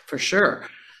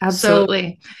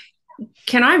 Absolutely. So,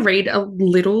 can I read a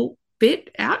little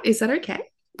bit out? Is that okay?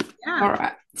 Yeah. All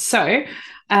right. So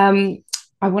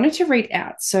I wanted to read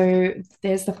out. So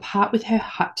there's the part with her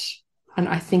hut. And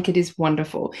I think it is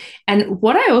wonderful. And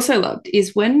what I also loved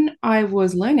is when I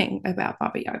was learning about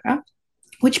Baba Yaga,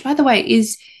 which, by the way,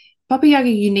 is Baba Yaga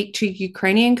unique to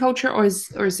Ukrainian culture, or is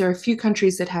there a few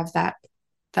countries that have that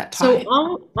So tie?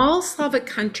 all Slavic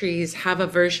countries have a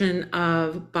version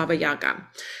of Baba Yaga.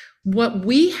 What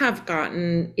we have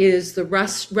gotten is the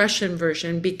Russian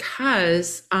version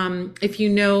because if you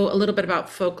know a little bit about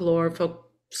folklore, folk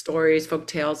stories, folk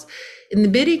tales, in the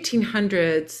mid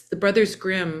 1800s, the Brothers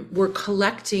Grimm were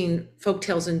collecting folk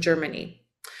tales in Germany.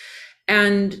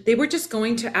 And they were just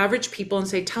going to average people and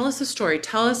say, tell us a story,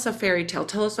 tell us a fairy tale,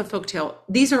 tell us a folk tale.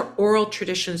 These are oral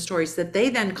tradition stories that they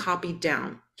then copied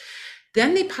down.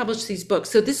 Then they published these books.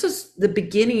 So this was the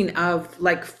beginning of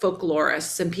like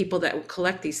folklorists and people that would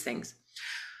collect these things.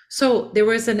 So there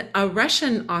was a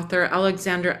Russian author,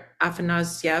 Alexander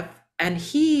Afanasyev, and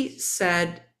he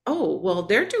said, oh, well,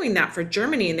 they're doing that for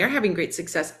Germany and they're having great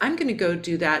success. I'm going to go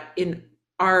do that in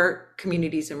our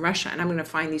communities in Russia, and I'm going to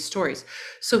find these stories.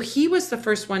 So he was the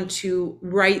first one to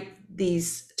write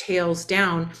these tales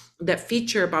down that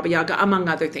feature Baba Yaga, among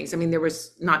other things. I mean, there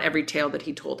was not every tale that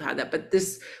he told had that, but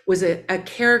this was a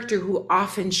character who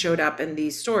often showed up in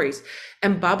these stories.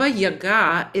 And Baba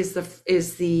Yaga is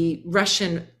the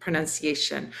Russian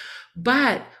pronunciation.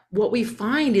 But what we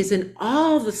find is in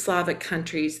all the Slavic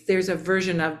countries, there's a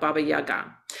version of Baba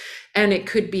Yaga. And it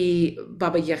could be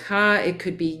Baba Yaga, it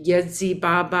could be Yedzi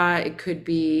Baba, it could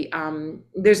be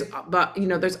there's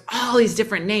all these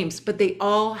different names, but they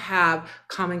all have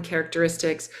common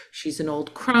characteristics. She's an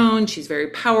old crone, she's very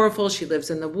powerful, she lives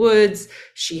in the woods,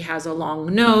 she has a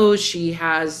long nose,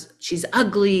 she's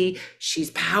ugly,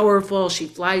 she's powerful, she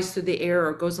flies through the air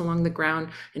or goes along the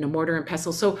ground in a mortar and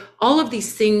pestle. So all of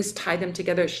these things tie them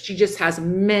together. She just has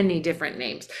many different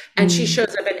names, and she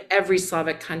shows up in every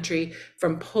Slavic country,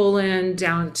 from Poland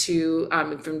down to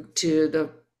the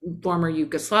former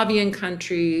Yugoslavian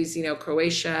countries,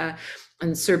 Croatia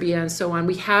and Serbia and so on.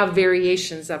 We have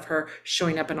variations of her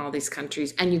showing up in all these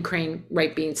countries, and Ukraine,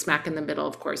 right, being smack in the middle,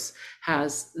 of course,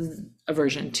 has a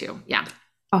version too. Yeah.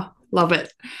 Oh, love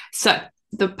it. So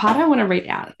the part I want to read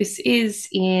out, this is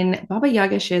in Baba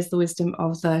Yaga shares the wisdom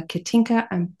of the Katinka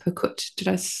and Pukut. Did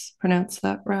I pronounce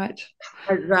that right?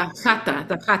 The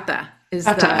chata is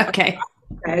Kata, okay.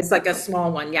 it's like a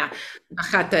small one. Yeah. The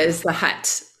chata is the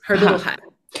hut, her little Uh-huh. hut.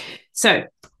 So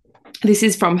this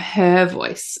is from her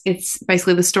voice. It's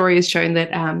basically, the story is showing that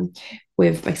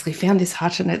we've basically found this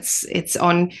hut, and it's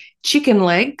on chicken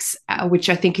legs, which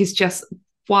I think is just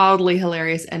wildly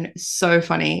hilarious and so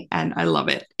funny, and I love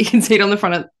it. You can see it on the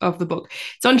front of the book.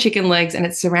 It's on chicken legs, and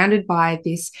it's surrounded by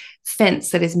this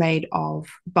fence that is made of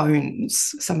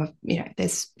bones. Some of,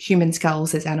 there's human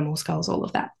skulls, there's animal skulls, all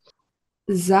of that.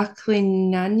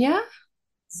 Zaklinanya.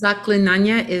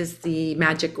 Zaklinanya is the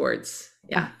magic words.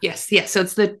 Yeah. Yes. So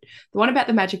it's the one about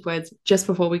the magic words just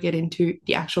before we get into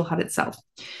the actual hut itself.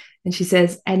 And she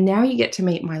says, and now you get to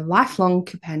meet my lifelong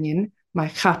companion, my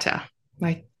chata,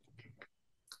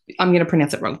 I'm going to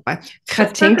pronounce it wrong, my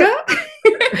Katinka,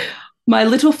 my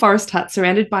little forest hut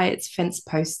surrounded by its fence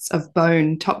posts of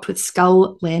bone topped with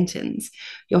skull lanterns.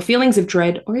 Your feelings of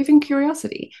dread or even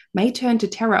curiosity may turn to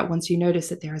terror once you notice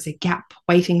that there is a gap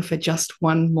waiting for just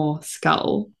one more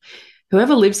skull.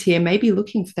 Whoever lives here may be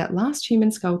looking for that last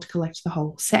human skull to collect the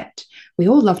whole set. We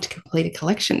all love to complete a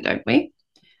collection, don't we?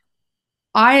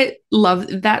 I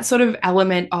love that sort of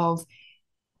element of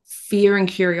fear and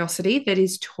curiosity that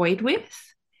is toyed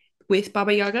with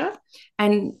Baba Yaga.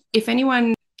 And if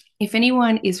anyone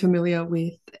is familiar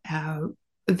with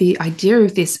the idea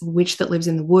of this witch that lives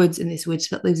in the woods and this witch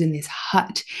that lives in this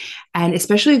hut, and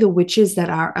especially the witches that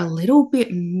are a little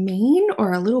bit mean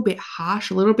or a little bit harsh,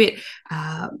 a little bit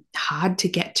hard to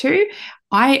get to,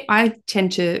 I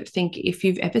tend to think, if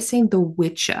you've ever seen The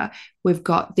Witcher, we've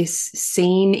got this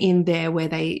scene in there where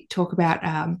they talk about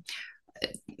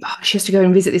she has to go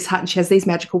and visit this hut, and she has these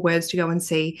magical words to go and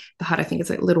see the hut. I think it's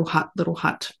like little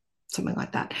hut, something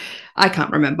like that. I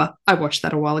can't remember. I watched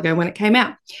that a while ago when it came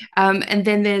out. And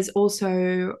then there's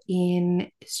also in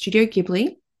Studio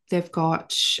Ghibli, they've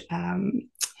got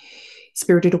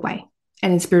Spirited Away.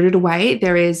 And in Spirited Away,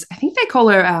 there is, I think they call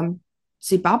her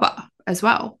Zibaba as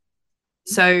well.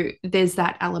 So there's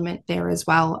that element there as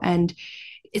well. And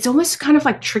it's almost kind of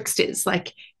like tricksters.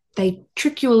 Like, they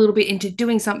trick you a little bit into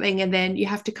doing something, and then you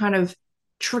have to kind of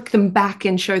trick them back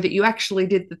and show that you actually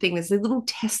did the thing. There's the little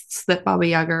tests that Baba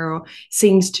Yaga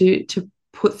seems to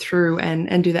put through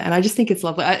and do that. And I just think it's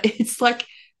lovely. It's like,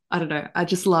 I don't know, I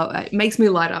just love it. It makes me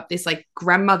light up, this like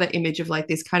grandmother image of like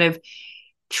this kind of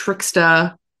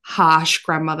trickster, harsh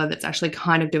grandmother that's actually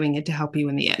kind of doing it to help you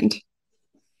in the end.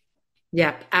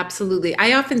 Yeah, absolutely.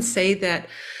 I often say that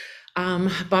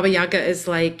Baba Yaga is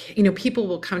like, people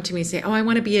will come to me and say, "Oh, I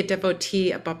want to be a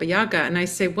devotee of Baba Yaga." And I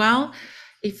say, "Well,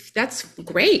 if that's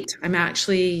great, I'm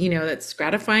actually, that's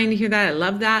gratifying to hear that. I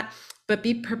love that. But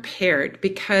be prepared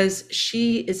because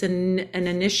she is an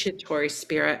initiatory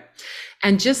spirit.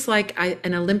 And just like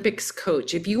an Olympics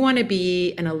coach, if you want to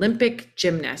be an Olympic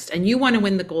gymnast and you want to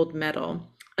win the gold medal,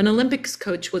 an Olympics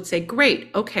coach would say, Great,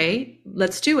 okay,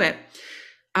 let's do it.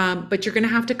 But you're going to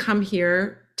have to come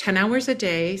here 10 hours a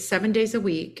day, 7 days a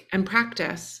week and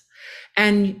practice.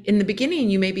 And in the beginning,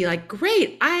 you may be like,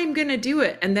 Great, I'm going to do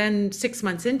it. And then 6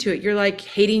 months into it, you're like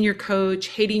hating your coach,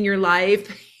 hating your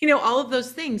life, all of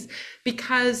those things,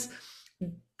 because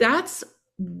that's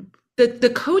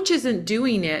the coach isn't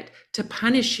doing it to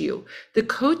punish you. The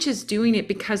coach is doing it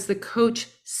because the coach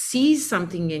sees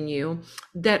something in you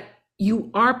that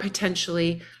you are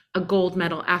potentially a gold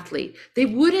medal athlete. They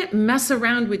wouldn't mess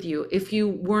around with you if you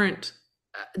weren't,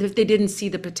 if they didn't see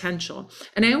the potential.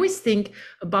 And I always think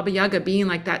of Baba Yaga being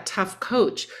like that tough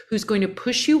coach who's going to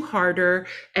push you harder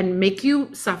and make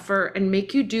you suffer and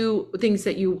make you do things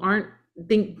that you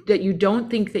don't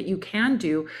think that you can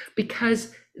do,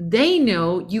 because they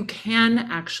know you can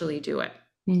actually do it.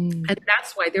 And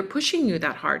that's why they're pushing you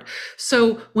that hard.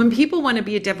 So when people want to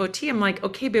be a devotee, I'm like,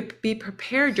 okay, but be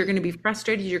prepared. You're going to be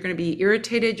frustrated. You're going to be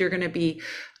irritated. You're going to be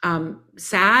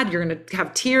sad. You're going to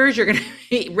have tears. You're going to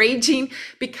be raging,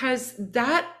 because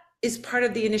that is part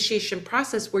of the initiation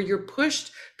process where you're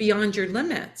pushed beyond your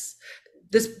limits.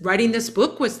 Writing this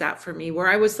book was that for me, where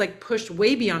I was like pushed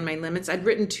way beyond my limits. I'd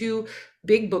written 2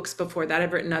 big books before that.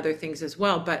 I've written other things as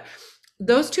well, but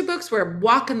those 2 books were a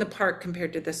walk in the park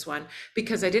compared to this one,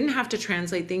 because I didn't have to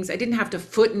translate things. I didn't have to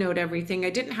footnote everything. I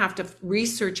didn't have to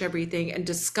research everything and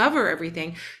discover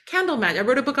everything. Candle magic. I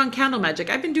wrote a book on candle magic.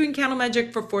 I've been doing candle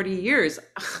magic for 40 years.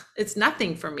 It's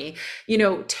nothing for me.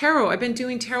 Tarot. I've been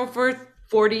doing tarot for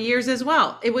 40 years as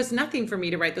well. It was nothing for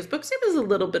me to write those books. It was a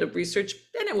little bit of research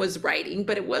and it was writing,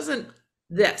 but it wasn't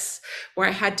this, where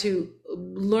I had to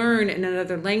learn in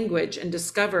another language and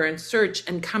discover and search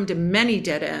and come to many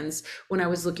dead ends when I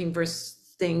was looking for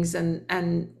things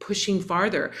and pushing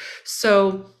farther.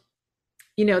 So,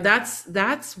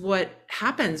 that's what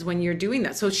happens when you're doing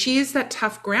that. So she is that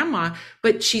tough grandma,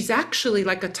 but she's actually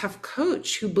like a tough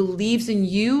coach who believes in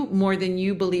you more than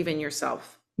you believe in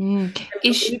yourself.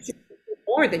 Is she,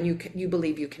 more than you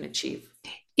believe you can achieve.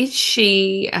 is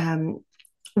she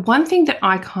one thing that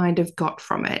I kind of got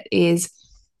from it is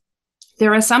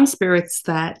there are some spirits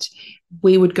that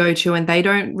we would go to and they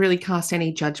don't really cast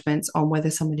any judgments on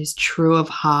whether someone is true of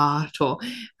heart or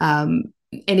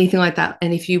anything like that.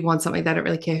 And if you want something, they don't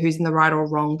really care who's in the right or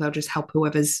wrong. They'll just help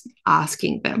whoever's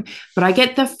asking them. But I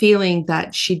get the feeling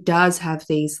that she does have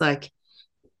these, like,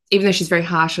 even though she's very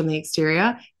harsh on the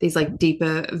exterior, these like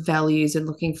deeper values and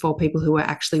looking for people who are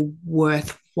actually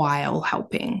worthwhile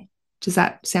helping. Does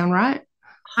that sound right?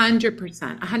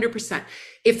 100%, 100%.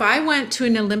 If I went to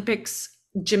an Olympics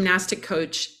gymnastic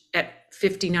coach at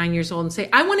 59 years old and say,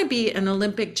 I want to be an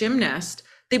Olympic gymnast,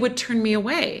 they would turn me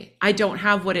away. I don't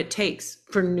have what it takes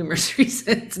for numerous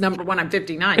reasons. Number one, I'm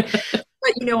 59. But,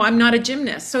 I'm not a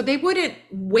gymnast. So they wouldn't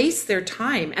waste their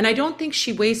time. And I don't think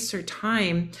she wastes her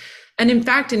time. And in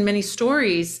fact, in many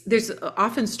stories, there's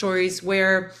often stories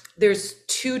where there's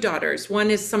 2 daughters. One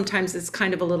is sometimes it's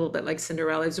kind of a little bit like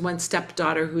Cinderella. There's one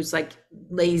stepdaughter who's like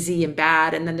lazy and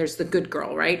bad, and then there's the good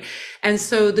girl, right? And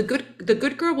so the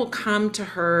good girl will come to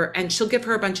her and she'll give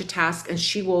her a bunch of tasks and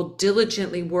she will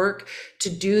diligently work to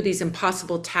do these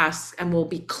impossible tasks and will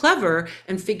be clever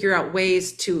and figure out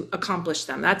ways to accomplish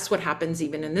them. That's what happens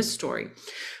even in this story.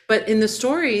 But in the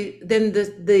story, then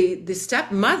the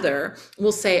stepmother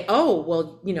will say, "Oh,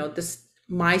 well,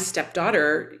 my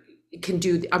stepdaughter can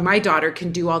do, my daughter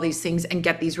can do all these things and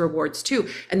get these rewards too."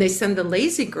 And they send the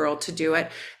lazy girl to do it,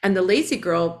 and the lazy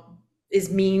girl is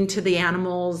mean to the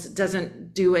animals,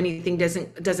 doesn't do anything,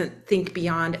 doesn't think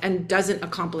beyond, and doesn't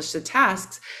accomplish the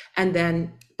tasks. And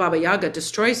then Baba Yaga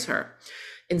destroys her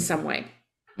in some way.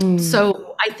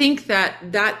 So I think that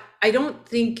I don't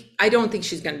think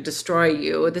she's going to destroy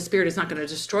you. The spirit is not going to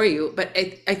destroy you, but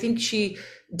I think she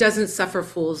doesn't suffer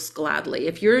fools gladly.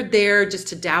 If you're there just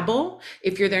to dabble,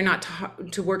 if you're there not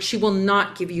to work, she will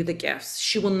not give you the gifts.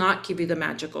 She will not give you the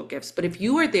magical gifts. But if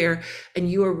you are there and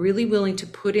you are really willing to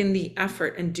put in the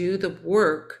effort and do the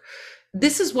work,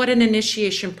 this is what an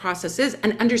initiation process is.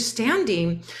 And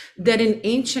understanding that in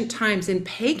ancient times, in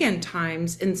pagan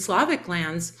times, in Slavic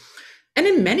lands, And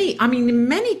in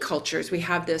many cultures, we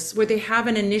have this where they have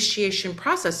an initiation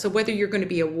process. So whether you're going to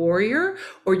be a warrior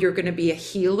or you're going to be a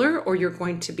healer or you're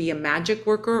going to be a magic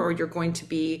worker or you're going to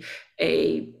be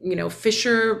a,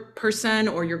 fisher person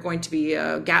or you're going to be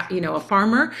a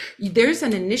farmer, there's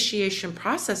an initiation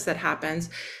process that happens.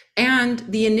 And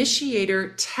the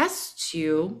initiator tests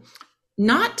you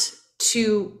not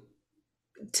to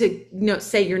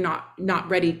say you're not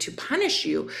ready to punish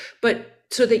you, but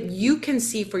so that you can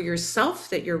see for yourself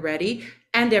that you're ready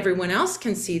and everyone else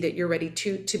can see that you're ready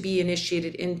to be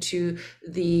initiated into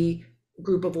the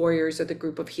group of warriors or the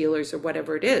group of healers or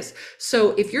whatever it is.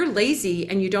 So if you're lazy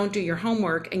and you don't do your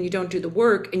homework and you don't do the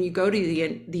work and you go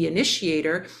to the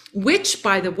initiator, which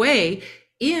by the way,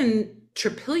 in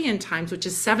Trillion times, which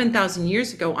is 7,000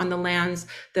 years ago on the lands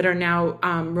that are now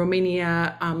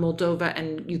Romania, Moldova,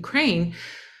 and Ukraine,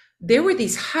 there were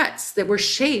these huts that were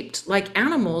shaped like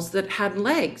animals that had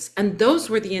legs, and those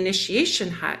were the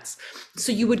initiation huts.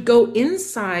 So you would go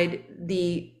inside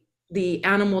the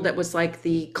animal that was like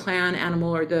the clan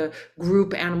animal or the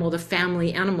group animal, the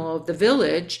family animal of the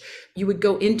village. You would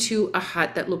go into a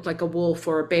hut that looked like a wolf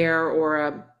or a bear or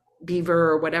a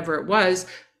beaver or whatever it was.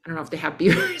 I don't know if they have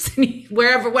beavers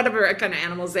whatever kind of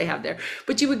animals they have there,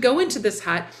 but you would go into this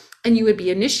hut and you would be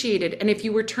initiated. And if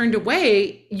you were turned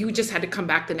away, you just had to come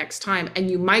back the next time. And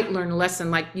you might learn a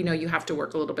lesson like, you have to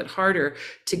work a little bit harder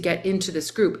to get into this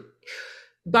group.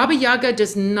 Baba Yaga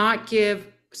does not give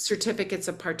certificates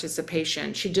of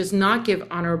participation. She does not give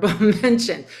honorable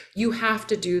mention. You have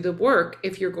to do the work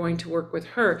if you're going to work with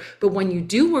her. But when you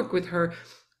do work with her,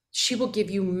 she will give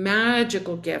you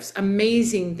magical gifts,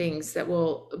 amazing things that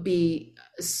will be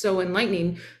so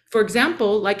enlightening. For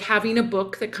example, like having a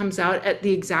book that comes out at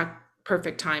the exact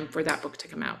perfect time for that book to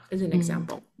come out, as an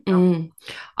example.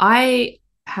 I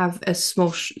have a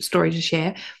small story to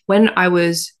share. When I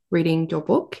was reading your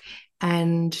book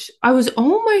and I was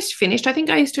almost finished, I think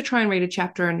I used to try and read a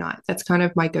chapter a night. That's kind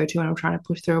of my go-to when I'm trying to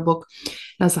push through a book. And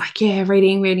I was like, yeah,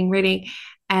 reading.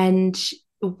 And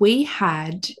we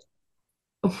had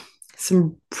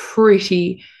some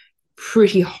pretty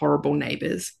horrible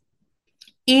neighbors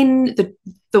in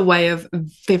the way of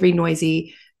very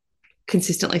noisy,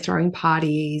 consistently throwing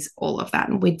parties, all of that.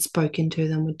 And we'd spoken to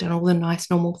them, we'd done all the nice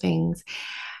normal things.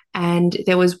 And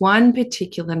there was one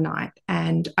particular night,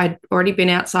 and I'd already been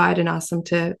outside and asked them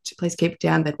to please keep it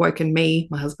down. They'd woken me,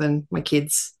 my husband, my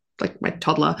kids, like my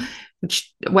toddler,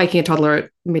 which waking a toddler at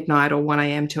midnight or 1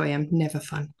 a.m., 2 a.m., never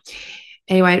fun.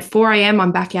 Anyway, at 4 a.m.,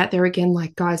 I'm back out there again,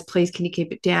 like, guys, please, can you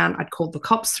keep it down? I'd called the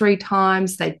cops 3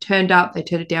 times. They turned up, they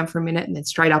turned it down for a minute and then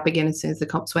straight up again as soon as the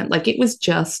cops went. Like, it was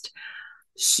just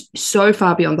so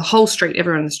far beyond the whole street.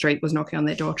 Everyone in the street was knocking on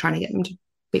their door, trying to get them to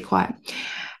be quiet.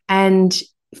 And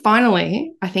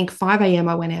finally, I think 5 a.m.,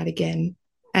 I went out again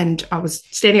and I was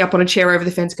standing up on a chair over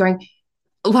the fence going,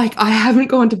 like, I haven't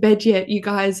gone to bed yet. You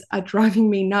guys are driving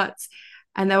me nuts.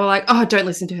 And they were like, oh, don't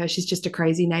listen to her. She's just a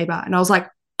crazy neighbor. And I was like,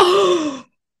 oh,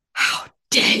 how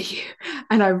dare you?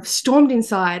 And I stormed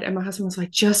inside and my husband was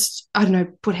like, just, I don't know,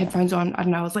 put headphones on. I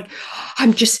don't know. I was like,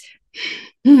 I'm just,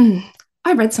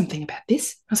 I read something about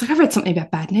this. I was like, I read something about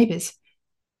bad neighbors.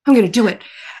 I'm going to do it.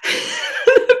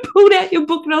 Pulled out your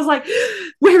book and I was like,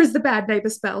 where is the bad neighbor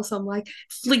spell? So I'm like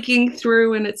flicking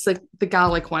through and it's like the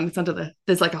garlic one. It's under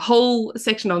there's like a whole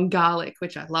section on garlic,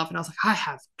 which I love. And I was like, I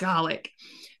have garlic.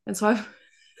 And so I've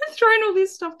thrown all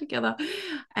this stuff together.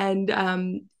 And,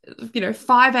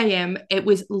 5 a.m., it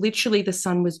was literally the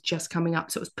sun was just coming up.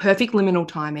 So it was perfect liminal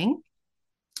timing.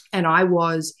 And I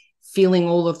was feeling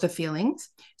all of the feelings.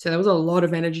 So there was a lot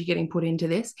of energy getting put into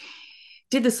this.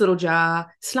 Did this little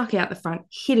jar, snuck out the front,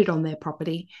 hid it on their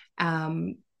property,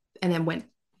 and then went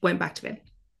back to bed.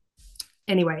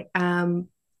 Anyway, the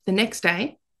next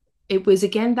day, it was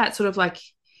again that sort of like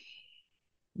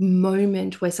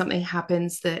moment where something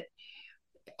happens that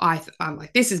I'm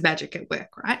like, this is magic at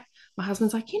work, right? My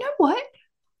husband's like, you know what?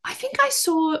 I think I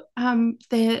saw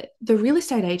the real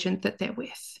estate agent that they're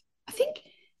with. I think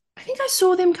I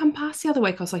saw them come past the other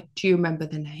week. I was like, do you remember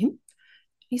the name?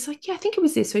 He's like, yeah, I think it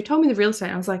was this. So he told me the real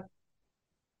estate. I was like,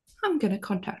 I'm going to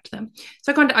contact them.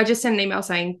 So I just sent an email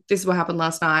saying, this is what happened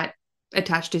last night,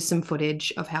 attached to some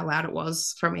footage of how loud it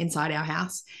was from inside our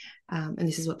house. And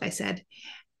this is what they said.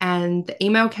 And the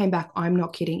email came back, I'm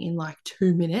not kidding, in like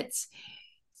 2 minutes.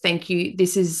 Thank you.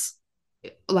 This is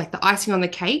like the icing on the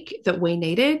cake that we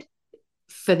needed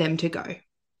for them to go.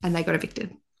 And they got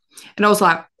evicted. And I was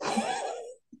like,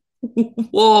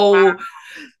 whoa,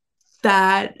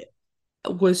 that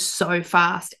was so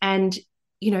fast. And,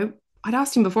 I'd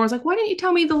asked him before, I was like, why didn't you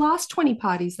tell me the last 20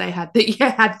 parties they had that you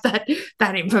had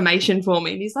that information for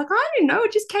me? And he's like, I didn't know.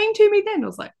 It just came to me then. I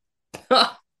was like,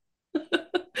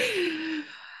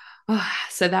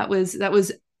 So that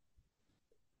was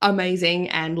amazing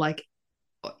and like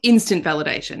instant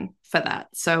validation for that.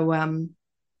 So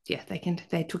yeah,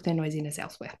 they took their noisiness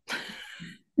elsewhere.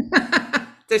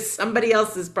 There's somebody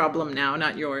else's problem now,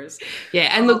 not yours.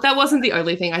 Yeah, and look, that wasn't the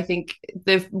only thing. I think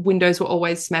the windows were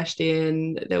always smashed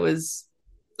in. There was,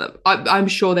 I'm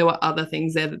sure there were other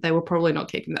things there that they were probably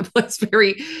not keeping that place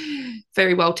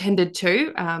very well tended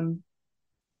to.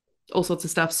 All sorts of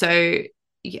stuff. So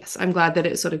yes, I'm glad that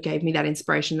it sort of gave me that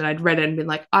inspiration that I'd read it and been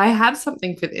like, I have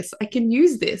something for this. I can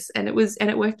use this, and it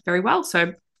worked very well.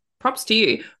 So props to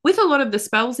you. With a lot of the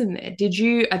spells in there,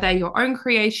 are they your own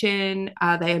creation?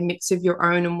 Are they a mix of your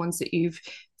own and ones that you've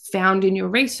found in your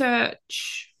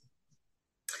research?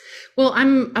 Well,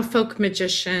 I'm a folk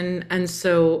magician, and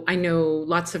so I know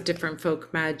lots of different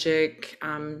folk magic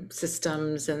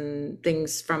systems and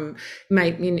things from my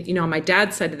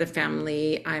dad's side of the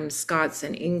family. I'm Scots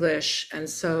and English, and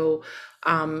so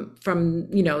from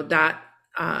that,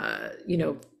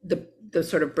 the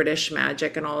sort of British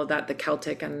magic and all of that, the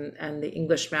Celtic and the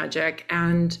English magic,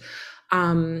 um,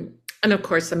 and of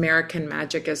course American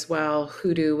magic as well,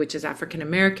 hoodoo, which is African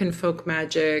American folk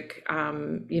magic,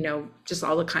 just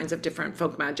all the kinds of different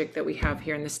folk magic that we have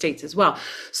here in the States as well.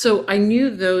 So I knew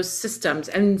those systems.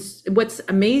 And what's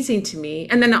amazing to me,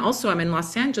 and then also I'm in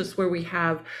Los Angeles where we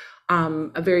have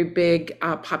a very big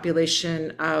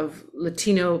population of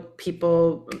Latino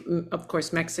people, of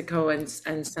course, Mexico and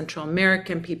Central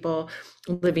American people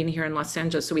living here in Los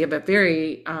Angeles. So we have a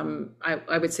very,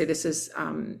 I would say this is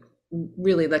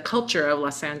really the culture of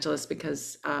Los Angeles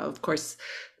because, of course,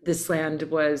 this land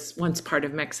was once part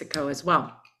of Mexico as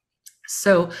well.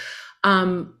 So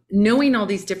knowing all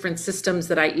these different systems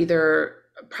that I either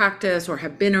practice or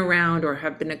have been around or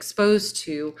have been exposed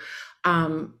to,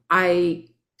 I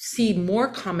see more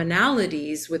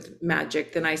commonalities with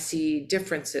magic than I see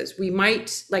differences. We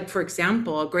might, like, for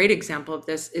example, a great example of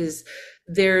this is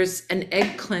there's an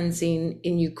egg cleansing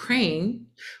in Ukraine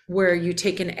where you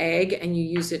take an egg and you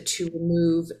use it to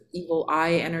remove evil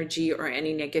eye energy or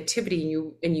any negativity,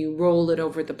 and you roll it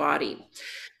over the body.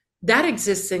 That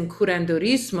exists in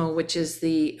curanderismo, which is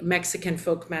the Mexican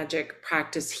folk magic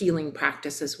practice, healing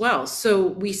practice as well. So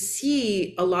we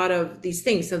see a lot of these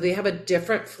things. So they have a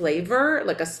different flavor,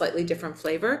 like a slightly different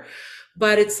flavor,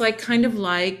 but it's like kind of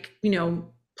like,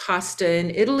 pasta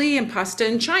in Italy and pasta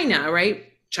in China, right?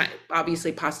 China,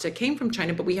 obviously pasta came from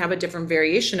China, but we have a different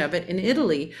variation of it in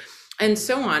Italy and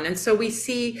so on. And so we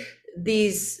see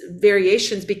these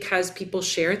variations because people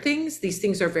share things. These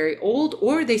things are very old,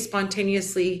 or they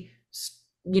spontaneously,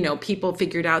 people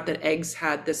figured out that eggs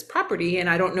had this property, and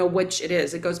I don't know which it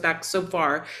is. It goes back so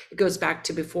far. It goes back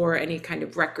to before any kind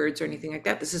of records or anything like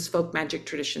that. This is folk magic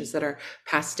traditions that are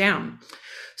passed down.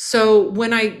 So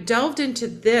when I delved into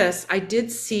this, I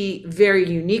did see very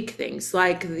unique things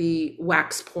like the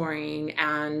wax pouring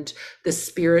and the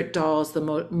spirit dolls, the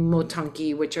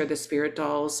motanki, which are the spirit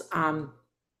dolls.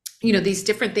 These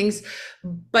different things,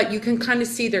 but you can kind of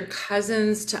see they're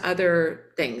cousins to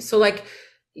other things. So like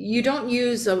you don't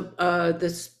use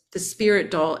the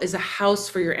spirit doll as a house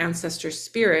for your ancestor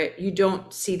spirit. You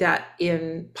don't see that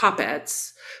in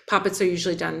poppets. Poppets are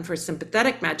usually done for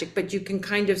sympathetic magic, but you can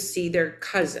kind of see their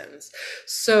cousins.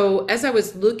 So as I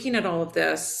was looking at all of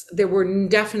this, there were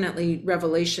definitely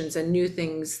revelations and new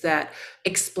things that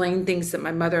explain things that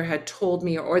my mother had told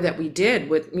me or that we did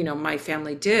with, my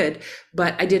family did,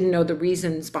 but I didn't know the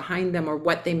reasons behind them or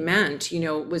what they meant.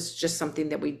 It was just something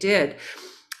that we did.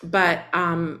 But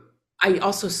I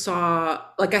also saw,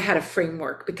 like, I had a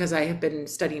framework because I have been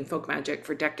studying folk magic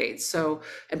for decades,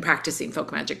 and practicing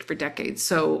folk magic for decades.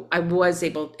 So I was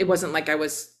able, it wasn't like I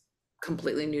was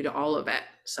completely new to all of it.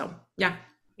 So yeah.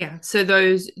 Yeah. So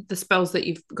the spells that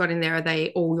you've got in there, are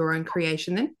they all your own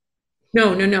creation then?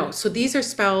 No, no, no. So these are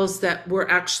spells that were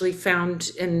actually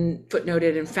found and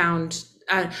footnoted and found.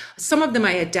 Some of them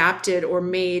I adapted or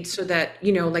made so that,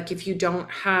 like if you don't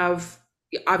have,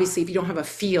 obviously, if you don't have a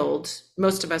field,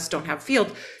 most of us don't have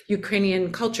field.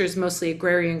 Ukrainian culture is mostly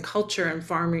agrarian culture and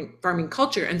farming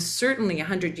culture. And certainly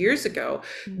 100 years ago,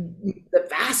 the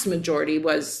vast majority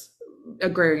was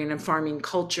agrarian and farming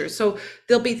culture. So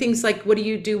there'll be things like, what do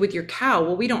you do with your cow?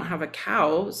 Well, we don't have a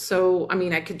cow. So, I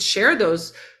mean, I could share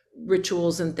those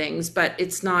rituals and things, but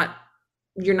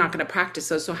you're not going to practice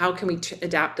those. So how can we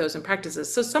adapt those and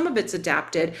practices? So some of it's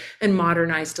adapted and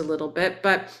modernized a little bit,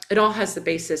 but it all has the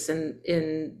basis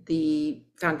in the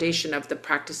foundation of the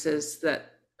practices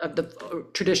of the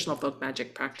traditional folk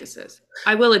magic practices.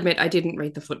 I will admit I didn't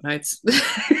read the footnotes.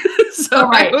 So All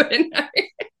right. I wouldn't know.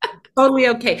 Totally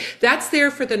okay. That's there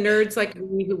for the nerds like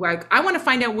me me who like, I want to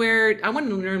find out where, I want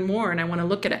to learn more and I want to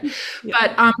look at it.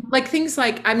 Yeah. But like things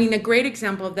like, I mean, a great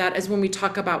example of that is when we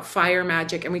talk about fire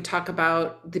magic and we talk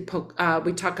about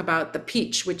the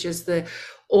peach, which is the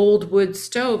old wood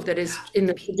stove that is in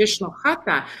the traditional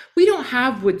hatha. We don't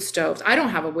have wood stoves. I don't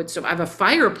have a wood stove. I have a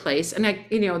fireplace, and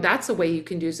that's a way you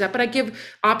can do that. But I give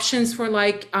options for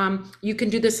like, you can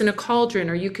do this in a cauldron,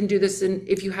 or you can do this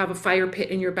if you have a fire pit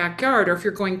in your backyard, or if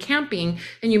you're going camping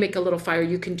and you make a little fire,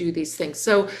 you can do these things.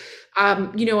 So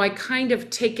I kind of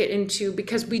take it into,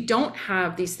 because we don't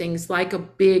have these things like a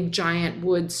big giant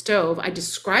wood stove. I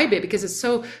describe it because it's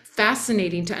so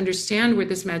fascinating to understand where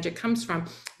this magic comes from.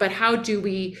 But how do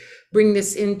we bring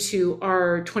this into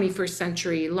our 21st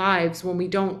century lives when we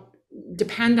don't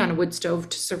depend on a wood stove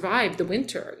to survive the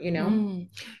winter,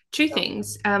 Two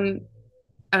things. And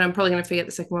I'm probably going to forget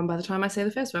the second one by the time I say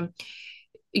the first one.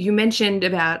 You mentioned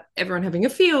about everyone having a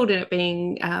field and it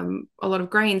being a lot of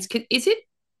grains. Is it,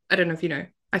 I don't know if you know,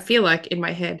 I feel like in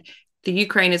my head, the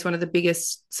Ukraine is one of the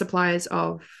biggest suppliers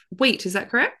of wheat. Is that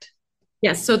correct?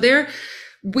 Yes. So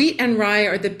wheat and rye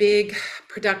are the big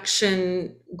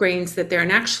production grains that there.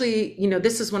 And actually,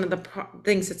 this is one of the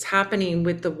things that's happening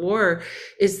with the war,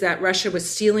 is that Russia was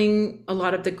stealing a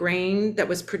lot of the grain that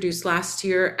was produced last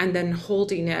year and then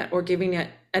holding it or giving it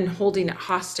and holding it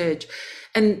hostage.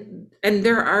 And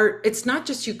it's not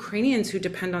just Ukrainians who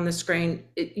depend on this grain.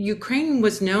 Ukraine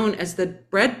was known as the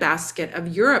breadbasket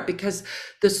of Europe because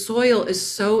the soil is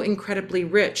so incredibly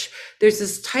rich. There's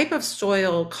this type of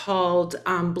soil called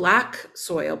black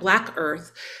soil, black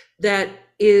earth, that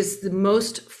is the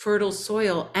most fertile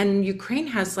soil. And Ukraine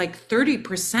has like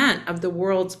 30% of the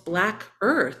world's black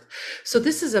earth. So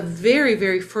this is a very,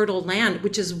 very fertile land,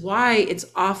 which is why it's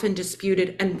often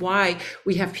disputed and why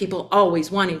we have people always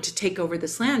wanting to take over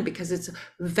this land, because it's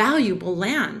valuable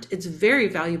land. It's very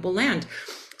valuable land.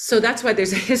 So that's why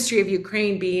there's a history of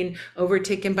Ukraine being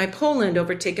overtaken by Poland,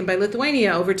 overtaken by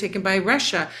Lithuania, overtaken by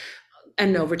Russia,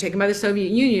 and overtaken by the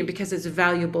Soviet Union, because it's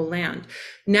valuable land.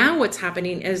 Now what's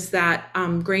happening is that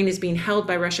grain is being held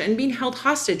by Russia and being held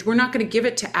hostage. We're not going to give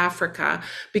it to Africa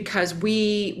because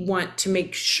we want to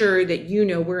make sure that,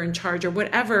 we're in charge, or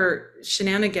whatever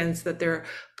shenanigans that they're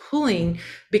pulling,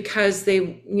 because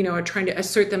they, are trying to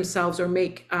assert themselves, or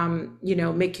make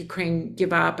Ukraine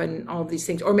give up and all of these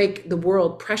things, or make the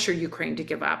world pressure Ukraine to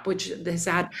give up, which has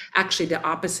had actually the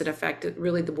opposite effect. That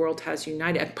really the world has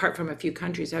united, apart from a few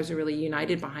countries, has really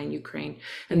united behind Ukraine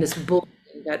and this bull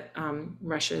that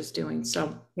Russia is doing.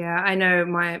 So yeah, I know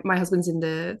my husband's in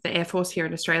the Air Force here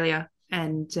in Australia,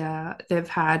 and they've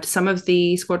had some of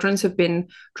the squadrons have been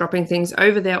dropping things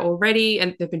over there already,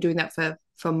 and they've been doing that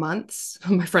for months.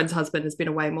 My friend's husband has been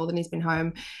away more than he's been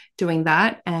home doing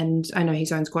that, and I know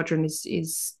his own squadron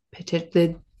is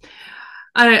the.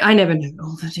 I never know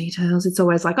all the details. It's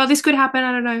always like, oh, this could happen.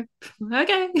 I don't know.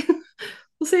 Okay,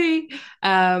 we'll see.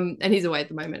 And he's away at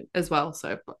the moment as well,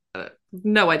 so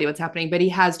no idea what's happening. But he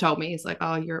has told me, he's like,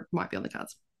 oh, Europe might be on the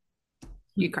cards,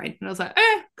 Ukraine, and I was like,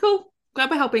 cool, glad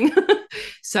we're helping.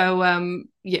 So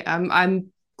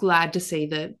I'm glad to see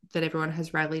that everyone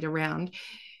has rallied around.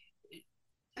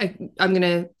 I'm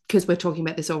gonna, because we're talking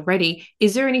about this already,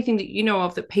 is there anything that you know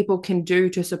of that people can do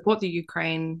to support the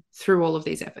Ukraine through all of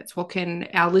these efforts? What can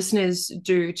our listeners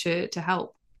do to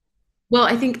help? Well,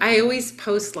 I think I always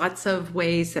post lots of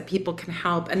ways that people can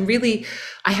help. And really,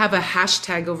 I have a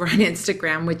hashtag over on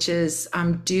Instagram, which is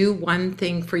do one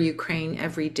thing for Ukraine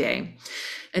every day.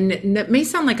 And that may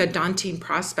sound like a daunting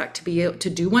prospect, to be able to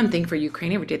do one thing for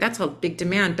Ukraine every day. That's a big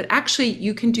demand, but actually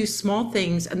you can do small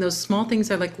things. And those small things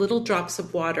are like little drops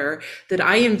of water that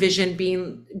I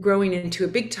envision growing into a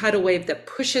big tidal wave that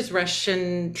pushes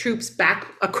Russian troops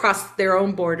back across their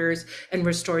own borders and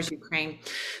restores Ukraine.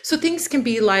 So things can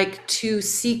be like to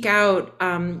seek out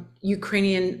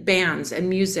Ukrainian bands and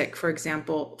music, for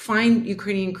example, find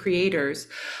Ukrainian creators.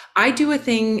 I do a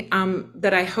thing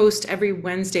that I host every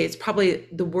Wednesday. It's probably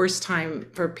the worst time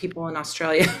for people in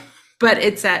Australia, but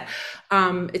it's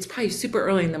probably super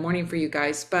early in the morning for you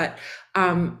guys. But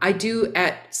I do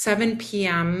at 7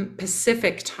 p.m.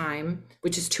 Pacific time,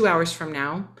 which is 2 hours from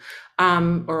now,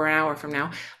 or an hour from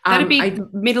now. That'd be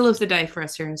middle of the day for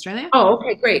us here in Australia. Oh,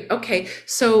 okay, great. Okay.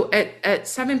 So at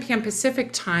 7 p.m.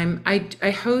 Pacific time,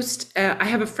 I host, I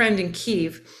have a friend in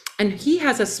Kyiv, and he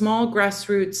has a small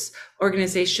grassroots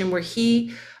organization where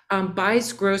he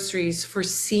buys groceries for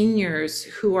seniors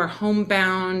who are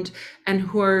homebound and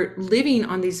who are living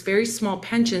on these very small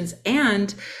pensions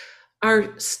and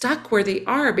are stuck where they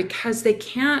are because they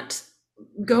can't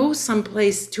go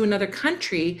someplace to another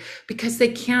country because they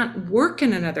can't work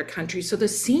in another country. So the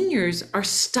seniors are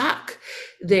stuck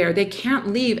there. They can't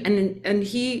leave. And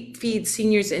he feeds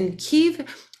seniors in Kyiv,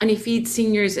 and he feeds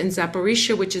seniors in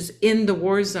Zaporizhia, which is in the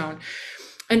war zone.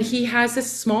 And he has a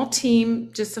small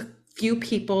team, just a few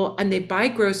people, and they buy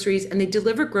groceries and they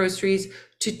deliver groceries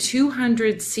to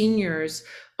 200 seniors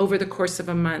over the course of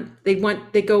a month.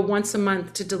 They go once a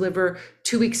month to deliver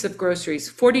 2 weeks of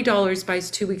groceries. $40 buys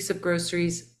 2 weeks of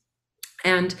groceries.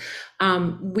 And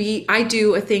I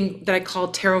do a thing that I call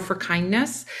Tarot for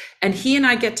Kindness, and he and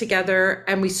I get together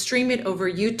and we stream it over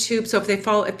YouTube. So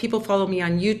if people follow me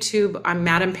on YouTube, I'm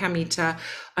Madam Pamita.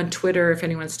 On Twitter, if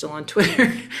anyone's still on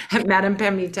Twitter, at Madam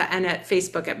Pamita, and at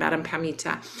Facebook at Madam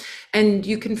Pamita. And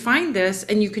you can find this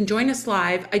and you can join us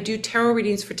live. I do tarot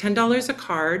readings for $10 a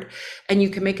card, and you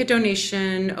can make a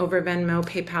donation over Venmo,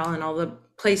 PayPal, and all the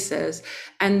places.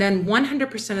 And then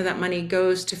 100% of that money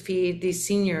goes to feed these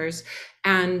seniors.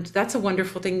 And that's a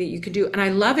wonderful thing that you can do. And I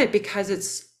love it because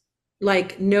it's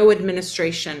like no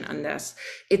administration on this.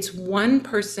 It's one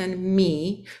person,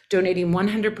 me, donating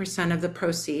 100% of the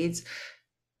proceeds.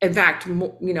 In fact,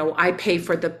 I pay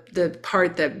for the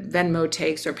part that Venmo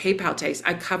takes or PayPal takes.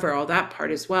 I cover all that part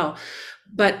as well.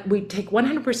 But we take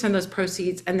 100% of those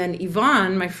proceeds, and then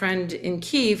Ivan, my friend in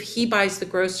Kyiv, he buys the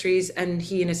groceries and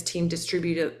he and his team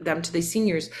distribute them to the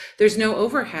seniors. There's no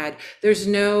overhead, there's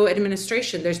no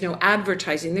administration, there's no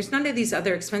advertising, there's none of these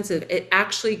other expenses. It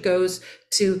actually goes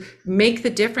to make the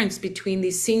difference between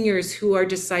these seniors who are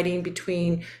deciding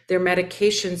between their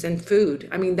medications and food.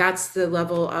 I mean, that's the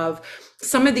level of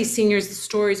some of these seniors. The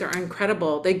stories are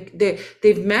incredible.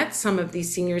 They've met some of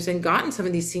these seniors and gotten some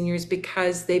of these seniors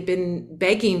because they've been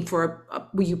begging for,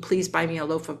 will you please buy me a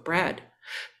loaf of bread?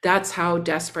 That's how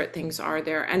desperate things are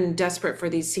there, and desperate for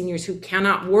these seniors who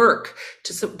cannot work.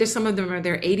 There's some of them are in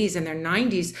their 80s and their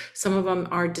 90s. Some of them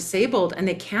are disabled and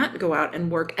they can't go out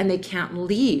and work and they can't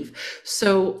leave.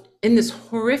 So in this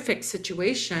horrific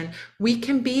situation, we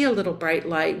can be a little bright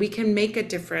light. We can make a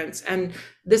difference. And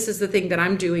this is the thing that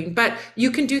I'm doing. But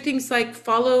you can do things like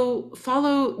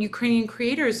follow Ukrainian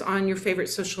creators on your favorite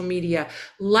social media,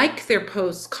 like their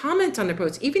posts, comment on their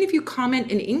posts. Even if you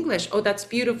comment in English, oh, that's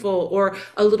beautiful, or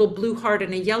a little blue heart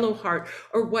and a yellow heart,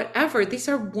 or whatever. These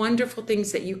are wonderful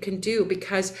things that you can do,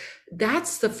 because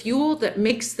that's the fuel that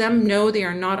makes them know they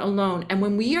are not alone. And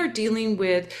when we are dealing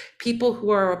with people who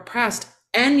are oppressed,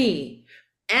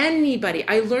 anybody,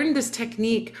 I learned this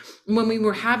technique when we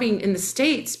were having in the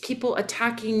States, people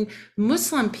attacking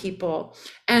Muslim people.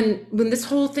 And when this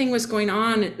whole thing was going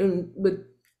on with,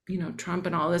 Trump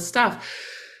and all this stuff,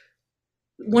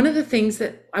 one of the things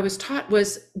that I was taught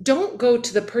was, don't go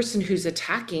to the person who's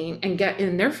attacking and get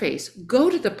in their face. Go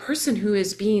to the person who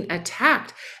is being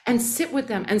attacked and sit with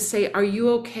them and say, are you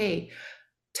okay?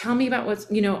 Tell me about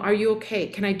are you okay?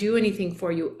 Can I do anything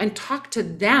for you? And talk to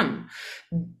them,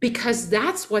 because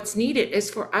that's what's needed,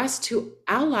 is for us to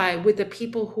ally with the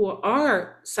people who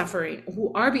are suffering,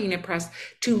 who are being oppressed,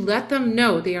 to let them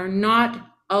know they are not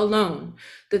alone,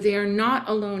 that they are not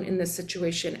alone in this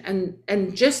situation.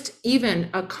 And just even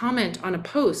a comment on a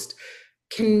post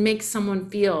can make someone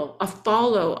feel, a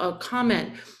follow, a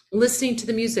comment, listening to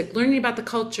the music, learning about the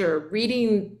culture,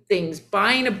 reading things,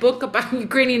 buying a book about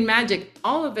Ukrainian magic,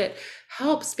 all of it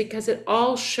helps, because it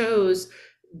all shows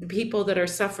the people that are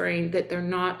suffering that they're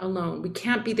not alone. We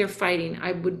can't be there fighting.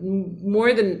 I would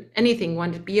more than anything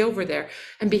want to be over there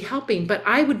and be helping, but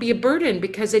I would be a burden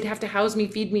because they'd have to house me,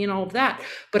 feed me, and all of that.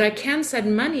 But I can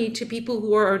send money to people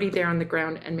who are already there on the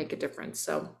ground and make a difference.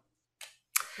 So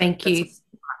thank you.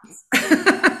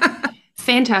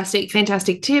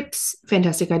 Fantastic tips,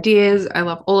 fantastic ideas. I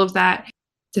love all of that.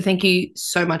 So thank you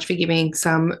so much for giving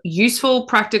some useful,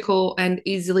 practical, and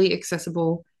easily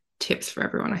accessible tips for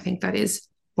everyone. I think that is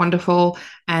wonderful.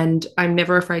 And I'm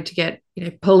never afraid to get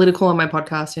political on my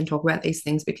podcast and talk about these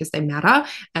things, because they matter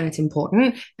and it's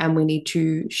important, and we need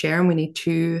to share and we need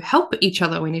to help each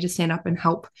other. We need to stand up and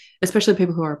help, especially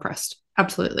people who are oppressed.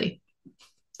 Absolutely.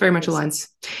 Very much aligns.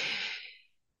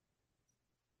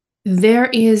 There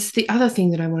is the other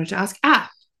thing that I wanted to ask.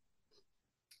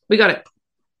 We got it.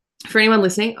 For anyone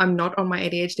listening, I'm not on my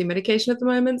ADHD medication at the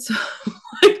moment, so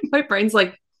my brain's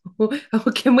like, oh,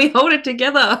 can we hold it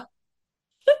together?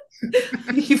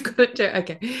 You've got it too.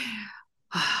 Okay.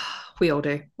 We all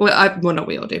do. Well, not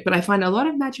we all do, but I find a lot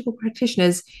of magical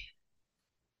practitioners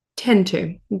tend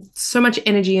to. So much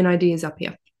energy and ideas up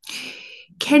here.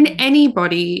 Can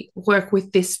anybody work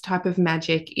with this type of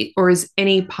magic, or is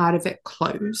any part of it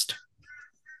closed?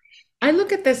 I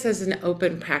look at this as an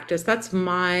open practice. That's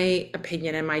my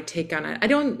opinion and my take on it. I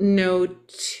don't know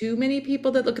too many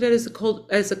people that look at it as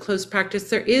a closed practice.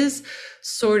 There is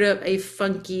sort of a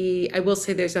funky, I will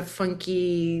say there's a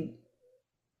funky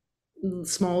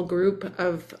small group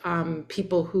of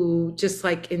people who, just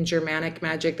like in Germanic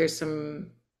magic, there's some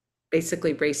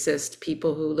basically racist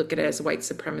people who look at it as a white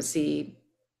supremacy,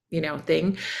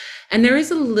 thing. And there is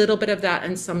a little bit of that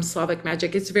in some Slavic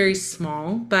magic. It's very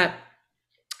small, but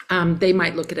they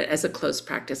might look at it as a closed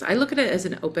practice. I look at it as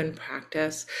an open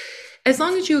practice. As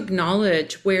long as you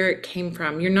acknowledge where it came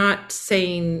from, you're not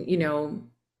saying,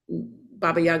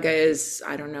 Baba Yaga is,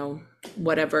 I don't know,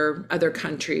 whatever other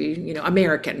country,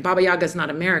 American. Baba Yaga is not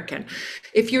American.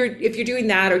 If you're doing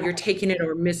that, or you're taking it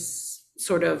or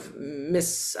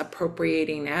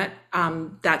misappropriating it,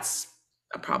 that's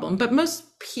a problem. But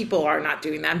most people are not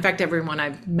doing that. In fact, everyone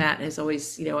I've met has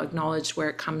always, acknowledged where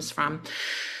it comes from.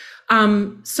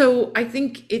 So I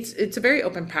think it's a very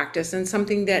open practice, and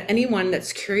something that anyone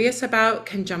that's curious about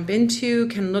can jump into,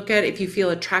 can look at. If you feel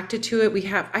attracted to it,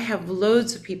 I have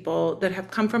loads of people that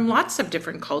have come from lots of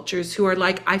different cultures who are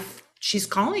like, she's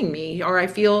calling me, or I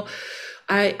feel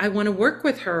I want to work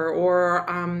with her, or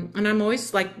and I'm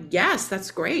always like, yes,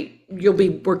 that's great. You'll be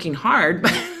working hard,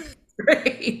 but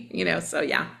great, so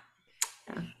yeah.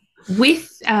 With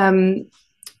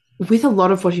with a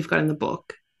lot of what you've got in the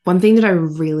book, one thing that I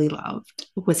really loved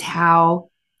was how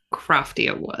crafty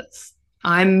it was.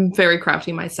 I'm very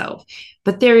crafty myself,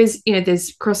 but there's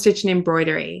cross stitch and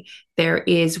embroidery, there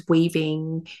is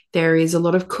weaving, there is a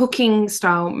lot of cooking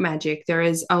style magic, there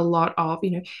is a lot of,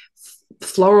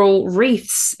 floral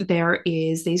wreaths, there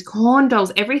is these corn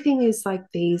dolls, everything is like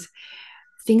these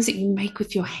things that you make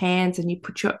with your hands and you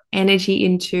put your energy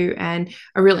into, and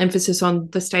a real emphasis on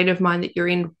the state of mind that you're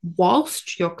in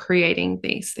whilst you're creating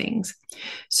these things.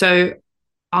 So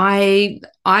I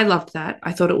loved that.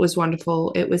 I thought it was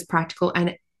wonderful. It was practical,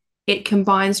 and it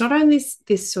combines not only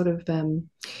this sort of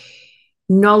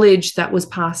knowledge that was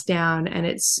passed down, and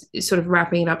it's sort of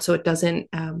wrapping it up so it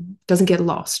doesn't get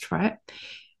lost, right?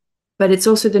 But it's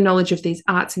also the knowledge of these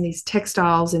arts and these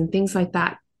textiles and things like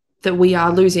that we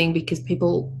are losing because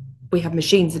we have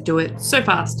machines that do it so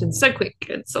fast and so quick.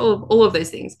 It's all of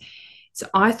those things. So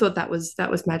I thought that was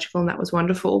magical and that was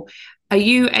wonderful. Are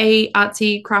you a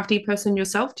artsy, crafty person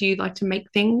yourself? Do you like to make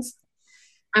things?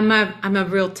 I'm a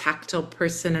real tactile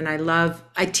person, and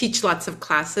I teach lots of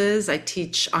classes. I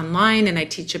teach online and I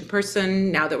teach in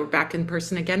person now that we're back in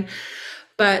person again.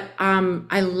 But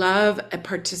I love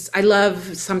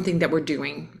something that we're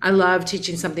doing. I love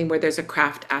teaching something where there's a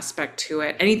craft aspect to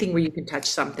it. Anything where you can touch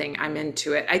something, I'm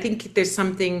into it. I think there's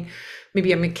something,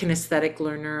 maybe I'm a kinesthetic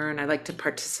learner and I like to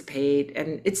participate.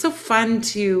 And it's so fun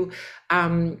to,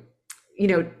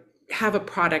 have a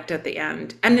product at the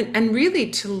end, and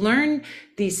really to learn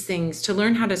these things, to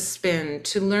learn how to spin,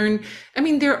 to learn. I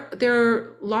mean,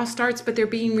 they're lost arts, but they're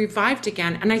being revived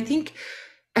again. And I think,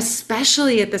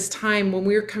 especially at this time when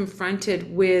we're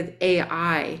confronted with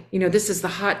AI, this is the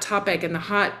hot topic, and the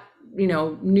hot,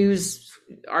 news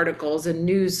articles and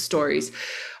news stories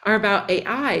are about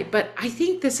AI. But I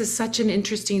think this is such an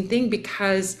interesting thing,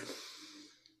 because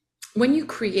when you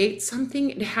create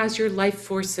something, it has your life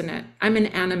force in it. I'm an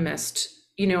animist.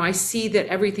 I see that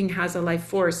everything has a life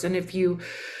force. And if you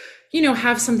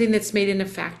have something that's made in a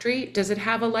factory, does it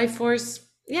have a life force?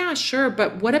 Yeah, sure.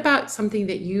 But what about something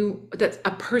that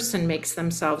a person makes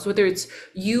themselves, whether it's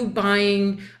you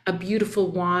buying a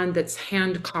beautiful wand that's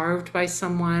hand carved by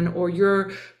someone, or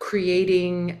you're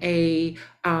creating a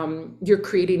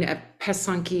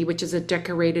pesanki, which is a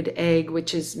decorated egg,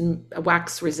 which is a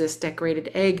wax resist decorated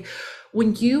egg.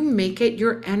 When you make it,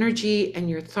 your energy and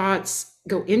your thoughts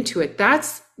go into it.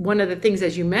 That's one of the things,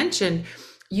 as you mentioned,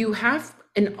 you have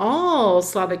in all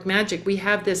Slavic magic, we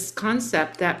have this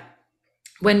concept that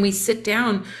when we sit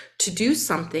down to do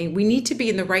something, we need to be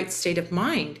in the right state of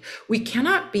mind. We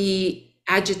cannot be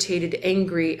agitated,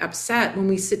 angry, upset when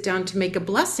we sit down to make a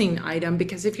blessing item,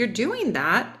 because if you're doing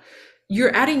that,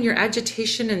 you're adding your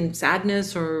agitation and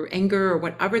sadness or anger or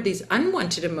whatever, these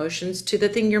unwanted emotions, to the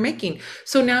thing you're making.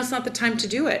 So now's not the time to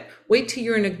do it. Wait till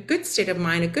you're in a good state of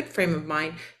mind, a good frame of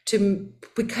mind,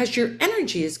 because your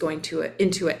energy is going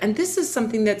into it. And this is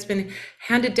something that's been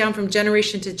handed down from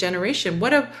generation to generation.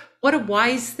 What a what a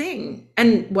wise thing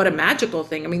and what a magical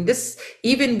thing. I mean, this,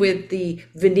 even with the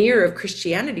veneer of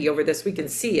Christianity over this, we can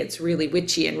see it's really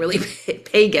witchy and really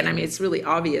pagan. I mean, it's really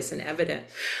obvious and evident.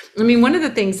 I mean, one of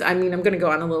the things, I mean, I'm going to go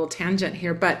on a little tangent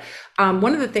here, but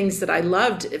one of the things that I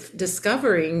loved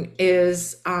discovering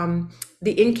is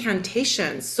the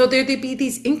incantations. So there'd be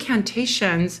these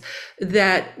incantations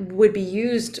that would be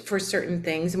used for certain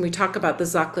things. And we talk about the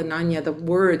zaklinanya, the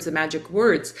words, the magic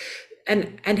words,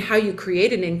 and how you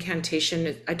create an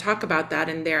incantation. I talk about that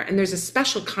in there. And there's a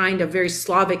special kind of very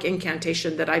Slavic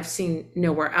incantation that I've seen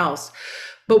nowhere else.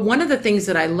 But one of the things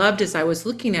that I loved as I was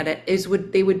looking at it is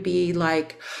they would be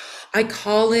like, I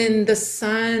call in the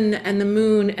sun and the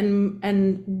moon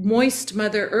and moist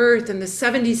Mother Earth and the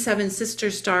 77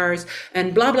 sister stars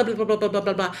and blah blah blah blah blah blah blah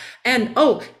blah blah. And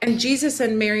oh, and Jesus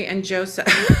and Mary and Joseph.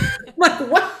 Like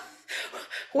what?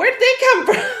 Where'd they come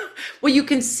from? Well, you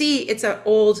can see it's an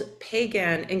old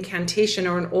pagan incantation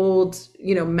or an old,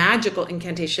 magical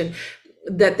incantation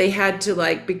that they had to,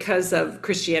 like, because of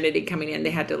Christianity coming in,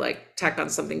 they had to like tack on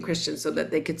something Christian so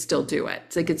that they could still do it.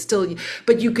 So they could still,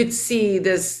 but you could see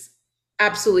this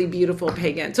absolutely beautiful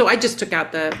pagan. So I just took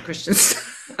out the Christians.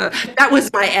 That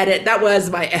was my edit. That was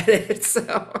my edit.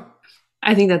 So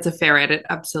I think that's a fair edit.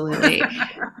 Absolutely.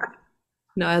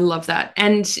 No, I love that.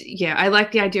 And yeah, I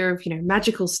like the idea of,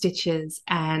 magical stitches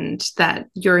and that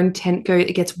your intent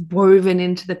it gets woven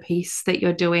into the piece that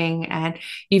you're doing. And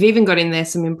you've even got in there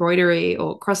some embroidery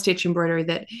or cross stitch embroidery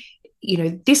that,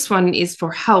 this one is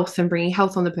for health and bringing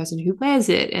health on the person who wears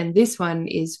it. And this one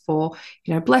is for,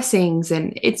 blessings.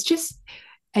 And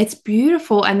it's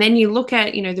beautiful. And then you look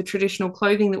at, the traditional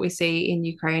clothing that we see in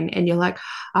Ukraine and you're like,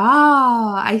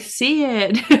 I see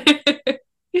it.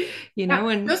 yeah,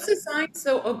 And those designs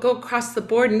so go across the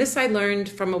board. And this I learned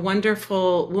from a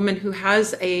wonderful woman who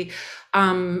has a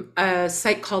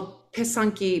site called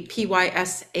Pysanky,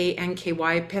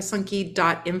 Pysanky,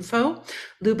 Pysanky.info,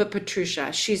 Luba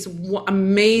Petrusha. She's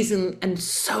amazing and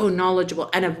so knowledgeable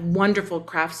and a wonderful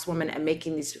craftswoman at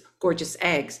making these gorgeous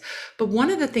eggs. But one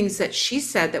of the things that she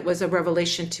said that was a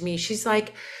revelation to me, she's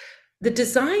like, the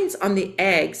designs on the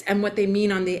eggs and what they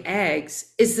mean on the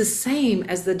eggs is the same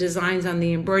as the designs on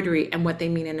the embroidery and what they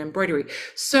mean in embroidery.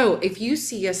 So if you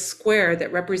see a square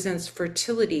that represents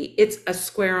fertility, it's a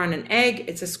square on an egg,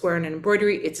 it's a square on an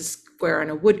embroidery, it's a square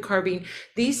on a wood carving.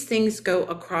 These things go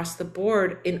across the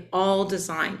board in all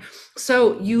design.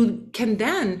 So you can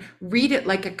then read it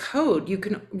like a code. You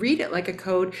can read it like a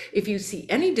code. If you see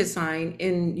any design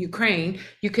in Ukraine,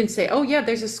 you can say, oh yeah,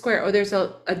 there's a square, or there's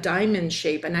a diamond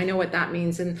shape, and I know what that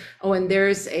means. And oh, and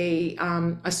there's a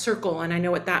circle, and I know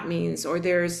what that means. Or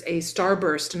there's a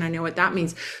starburst, and I know what that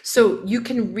means. So you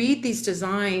can read these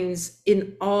designs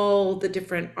in all the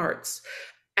different arts,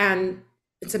 and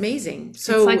it's amazing. it's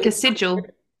So like a sigil.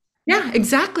 yeah,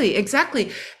 exactly,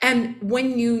 exactly. And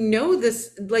when you know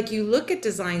this, like you look at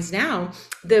designs now,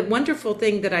 the wonderful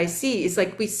thing that I see is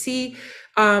like we see,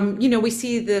 we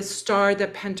see the star, the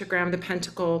pentagram, the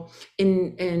pentacle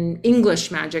in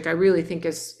English magic. I really think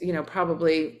is,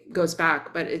 probably goes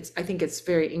back, but I think it's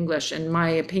very English in my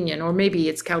opinion, or maybe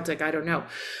it's Celtic, I don't know.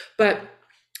 But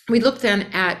we look then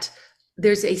at,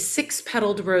 there's a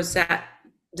six-petaled rosette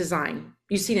design.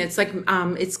 You've seen it. It's like,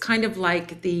 it's kind of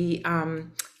like the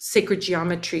sacred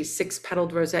geometry,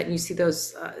 six-petaled rosette, and you see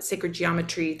those sacred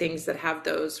geometry things that have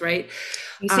those, right?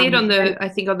 You see it on I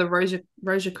think on the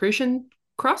Rosicrucian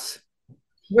cross.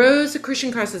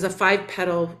 Rosicrucian cross is a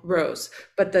five-petal rose,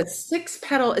 but the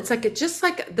six-petal, it's like just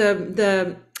like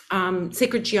the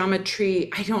sacred geometry.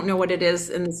 I don't know what it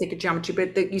is in the sacred geometry,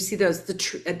 but you see those the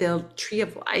tree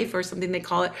of life or something they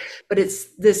call it. But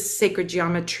it's this sacred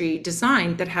geometry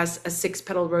design that has a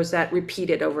six-petal rosette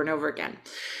repeated over and over again.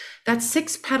 That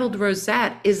six-petaled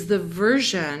rosette is the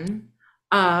version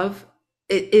of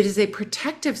it is a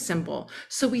protective symbol.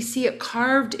 So we see it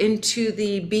carved into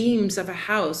the beams of a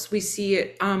house. We see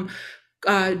it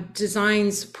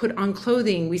designs put on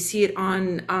clothing. We see it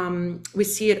on an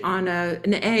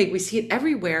egg. We see it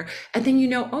everywhere. And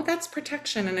then oh, that's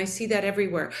protection. And I see that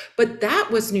everywhere. But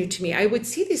that was new to me. I would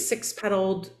see these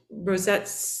six-petaled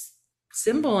rosettes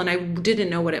symbol and I didn't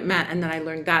know what it meant. And then I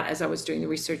learned that as I was doing the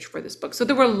research for this book. So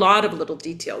there were a lot of little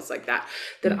details like that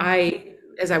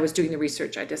as I was doing the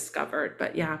research, I discovered.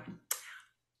 But yeah.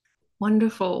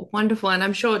 Wonderful, wonderful. And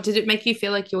I'm sure, did it make you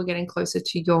feel like you were getting closer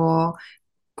to your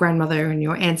grandmother and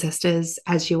your ancestors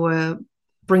as you were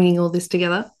bringing all this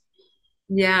together?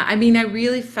 Yeah, I mean, I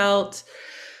really felt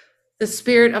the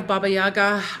spirit of Baba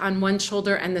Yaga on one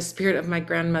shoulder and the spirit of my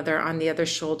grandmother on the other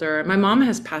shoulder. My mom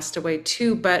has passed away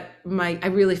too, but I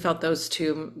really felt those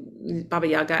two, Baba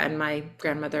Yaga and my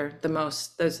grandmother, the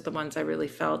most. Those are the ones I really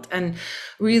felt, and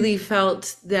really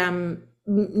felt them.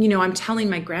 I'm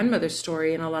telling my grandmother's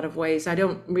story in a lot of ways. I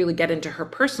don't really get into her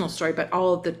personal story, but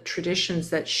all of the traditions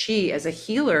that she, as a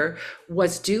healer,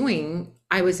 was doing,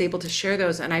 I was able to share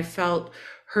those. And I felt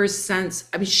her sense.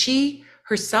 I mean, she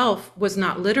herself was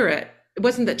not literate. It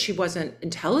wasn't that she wasn't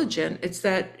intelligent, it's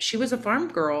that she was a farm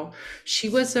girl. She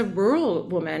was a rural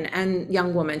woman and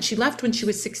young woman. She left when she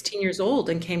was 16 years old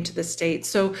and came to the States.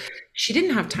 So she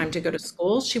didn't have time to go to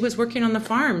school. She was working on the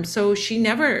farm. So she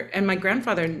never, and my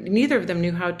grandfather, neither of them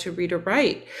knew how to read or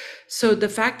write. So the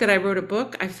fact that I wrote a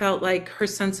book, I felt like her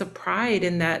sense of pride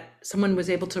in that someone was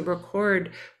able to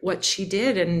record what she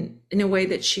did and in a way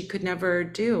that she could never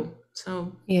do.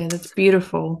 So Yeah, that's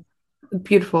beautiful.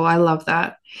 Beautiful. I love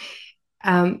that.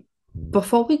 Um,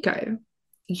 Before we go,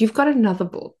 you've got another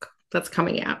book that's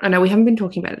coming out. I know we haven't been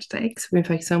talking about it today because we've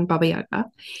been focusing on Baba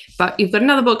Yaga, but you've got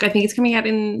another book. I think it's coming out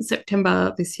in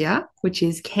September this year, which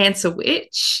is Cancer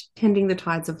Witch, Tending the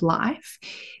Tides of Life.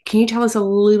 Can you tell us a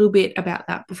little bit about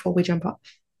that before we jump off?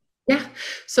 yeah.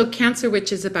 So Cancer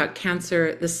Witch is about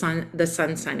Cancer, the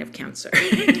sun sign of Cancer.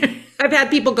 I've had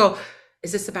people go,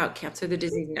 is this about cancer, the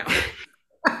disease? No.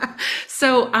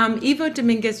 So Ivo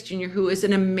Dominguez Jr., who is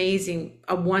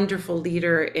a wonderful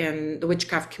leader in the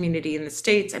witchcraft community in the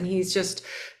States. I mean, he's just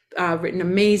written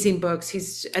amazing books.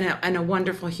 He's and a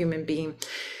wonderful human being.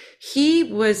 He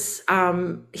was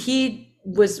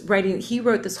writing. He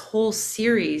wrote this whole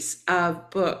series of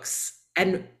books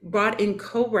and brought in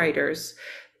co-writers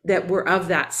that were of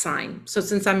that sign. So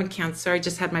since I'm in Cancer, I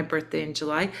just had my birthday in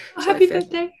July. Oh, July happy 5th.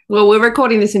 birthday. Well, we're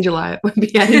recording this in July. It won't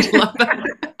be out in July.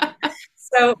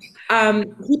 So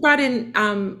he brought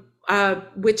in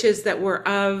witches that were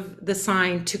of the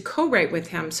sign to co-write with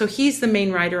him. So he's the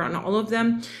main writer on all of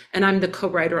them, and I'm the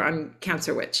co-writer on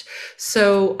Cancer Witch.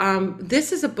 So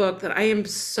this is a book that I am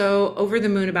so over the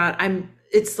moon about.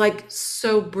 It's like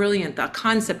so brilliant. The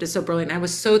concept is so brilliant. I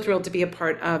was so thrilled to be a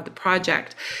part of the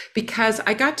project because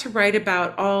I got to write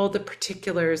about all the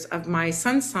particulars of my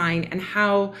sun sign and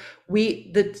how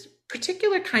the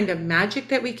particular kind of magic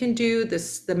that we can do,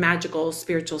 the magical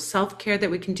spiritual self-care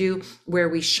that we can do, where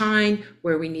we shine,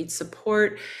 where we need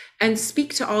support, and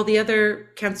speak to all the other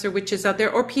Cancer witches out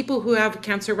there, or people who have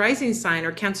Cancer rising sign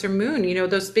or Cancer moon.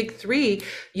 Those big three,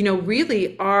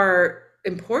 really are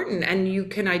important, and you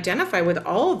can identify with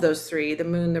all of those three: the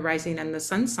moon, the rising, and the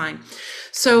sun sign.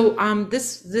 So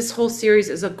this whole series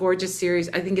is a gorgeous series.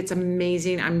 I think it's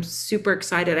amazing. I'm super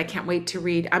excited. I can't wait to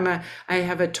read. I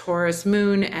have a Taurus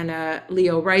moon and a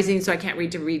Leo rising, so I can't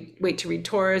wait to read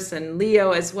Taurus and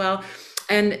Leo as well.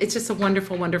 And it's just a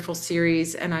wonderful, wonderful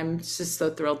series, and I'm just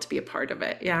so thrilled to be a part of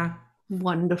it. Yeah.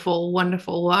 Wonderful,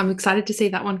 wonderful. Well, I'm excited to see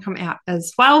that one come out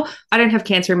as well. I don't have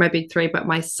Cancer in my big three, but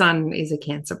my son is a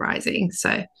Cancer rising,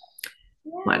 so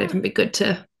might even be good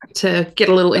to get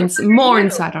a little more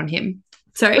insight on him.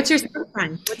 So, what's your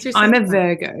sign? I'm a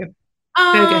Virgo.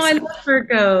 Oh, Virgo I love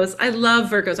Virgos. I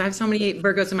love Virgos. I have so many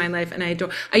Virgos in my life, and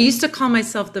I used to call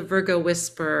myself the Virgo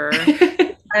whisperer.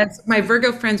 As my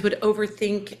Virgo friends would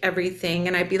overthink everything,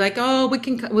 and I'd be like, "Oh,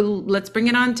 let's bring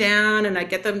it on down," and I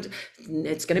get them.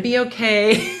 It's going to be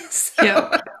okay.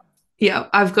 So. Yeah.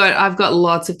 I've got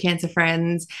lots of Cancer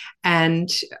friends, and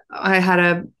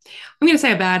I'm going to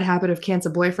say a bad habit of Cancer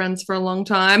boyfriends for a long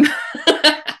time.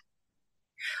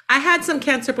 I had some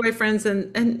Cancer boyfriends,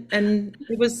 and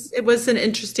it was an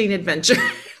interesting adventure.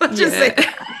 Let's just say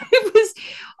it was.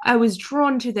 I was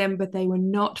drawn to them, but they were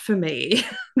not for me.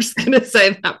 I'm just going to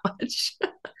say that much.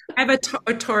 I have a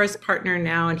Taurus partner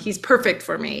now, and he's perfect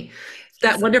for me.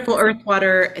 That wonderful earth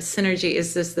water synergy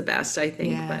is just the best, I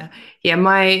think. Yeah.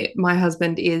 My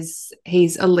husband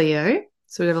he's a Leo,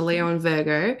 so we have a Leo and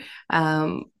Virgo,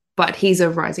 but he's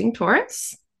a rising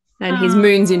Taurus, and his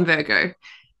moon's in Virgo.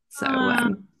 So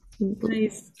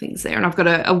nice things there, and I've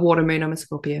got a water moon. I'm a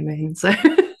Scorpio moon, so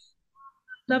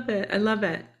love it. I love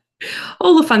it.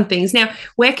 All the fun things. Now,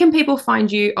 where can people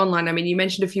find you online? I mean, you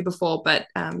mentioned a few before, but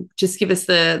just give us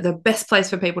the best place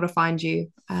for people to find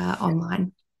you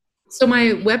online. So my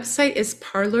website is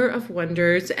Parlor of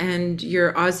Wonders, and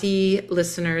your Aussie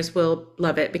listeners will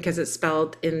love it because it's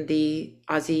spelled in the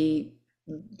Aussie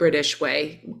British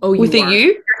way. O-U-R. With a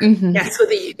U? Mm-hmm. Yes, with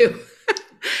a U.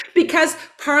 Because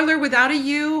Parlor without a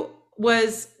U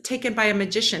was taken by a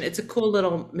magician. It's a cool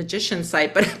little magician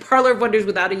site, but Parlor of Wonders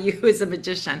without a U is a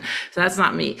magician. So that's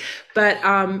not me. But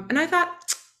and I thought,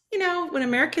 when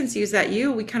Americans use that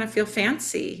 "you," we kind of feel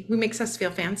fancy. Who makes us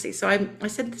feel fancy? So I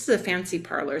said, this is a fancy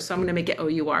parlor, so I'm going to make it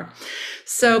OUR.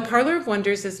 So Parlor of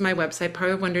Wonders is my website,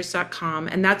 parlorofwonders.com,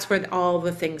 and that's where all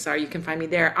the things are. You can find me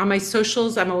there. On my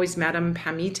socials, I'm always Madame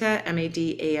Pamita,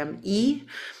 Madame,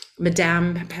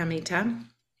 Madame Pamita.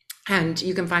 And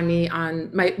you can find me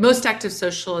on my most active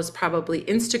social is probably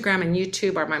Instagram and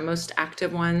YouTube are my most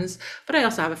active ones. But I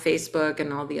also have a Facebook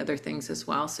and all the other things as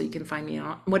well. So you can find me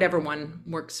on whatever one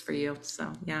works for you.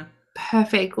 So, yeah.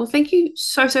 Perfect. Well, thank you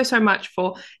so much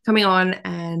for coming on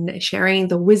and sharing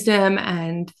the wisdom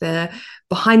and the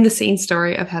behind the scenes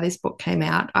story of how this book came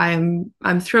out. I'm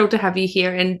thrilled to have you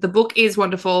here, and the book is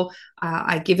wonderful.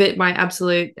 I give it my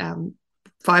absolute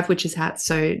 5 witches hats.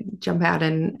 So jump out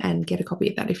and get a copy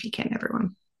of that if you can,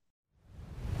 everyone.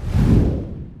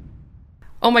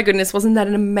 Oh my goodness, wasn't that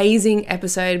an amazing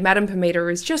episode? Madame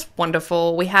Pamita is just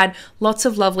wonderful. We had lots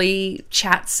of lovely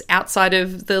chats outside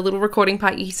of the little recording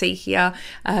part you see here.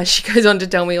 She goes on to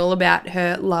tell me all about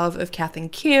her love of Kath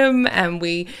and Kim, and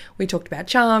we talked about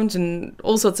Charmed and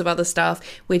all sorts of other stuff,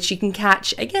 which you can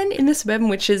catch again in the Suburban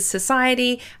Witches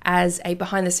Society as a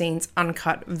behind-the-scenes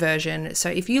uncut version.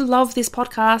 So if you love this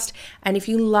podcast and if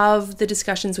you love the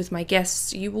discussions with my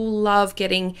guests, you will love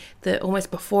getting the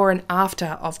almost before and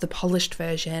after of the polished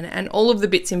version and all of the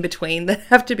bits in between that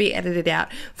have to be edited out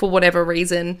for whatever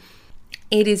reason.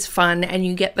 It is fun and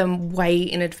you get them way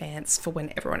in advance for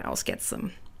when everyone else gets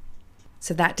them.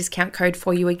 So that discount code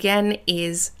for you again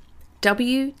is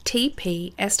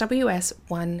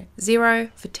WTPSWS10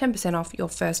 for 10% off your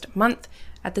first month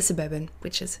at the Suburban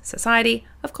Witches Society.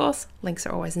 Of course, links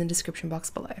are always in the description box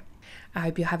below. I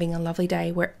hope you're having a lovely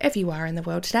day wherever you are in the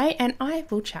world today, and I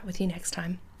will chat with you next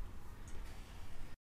time.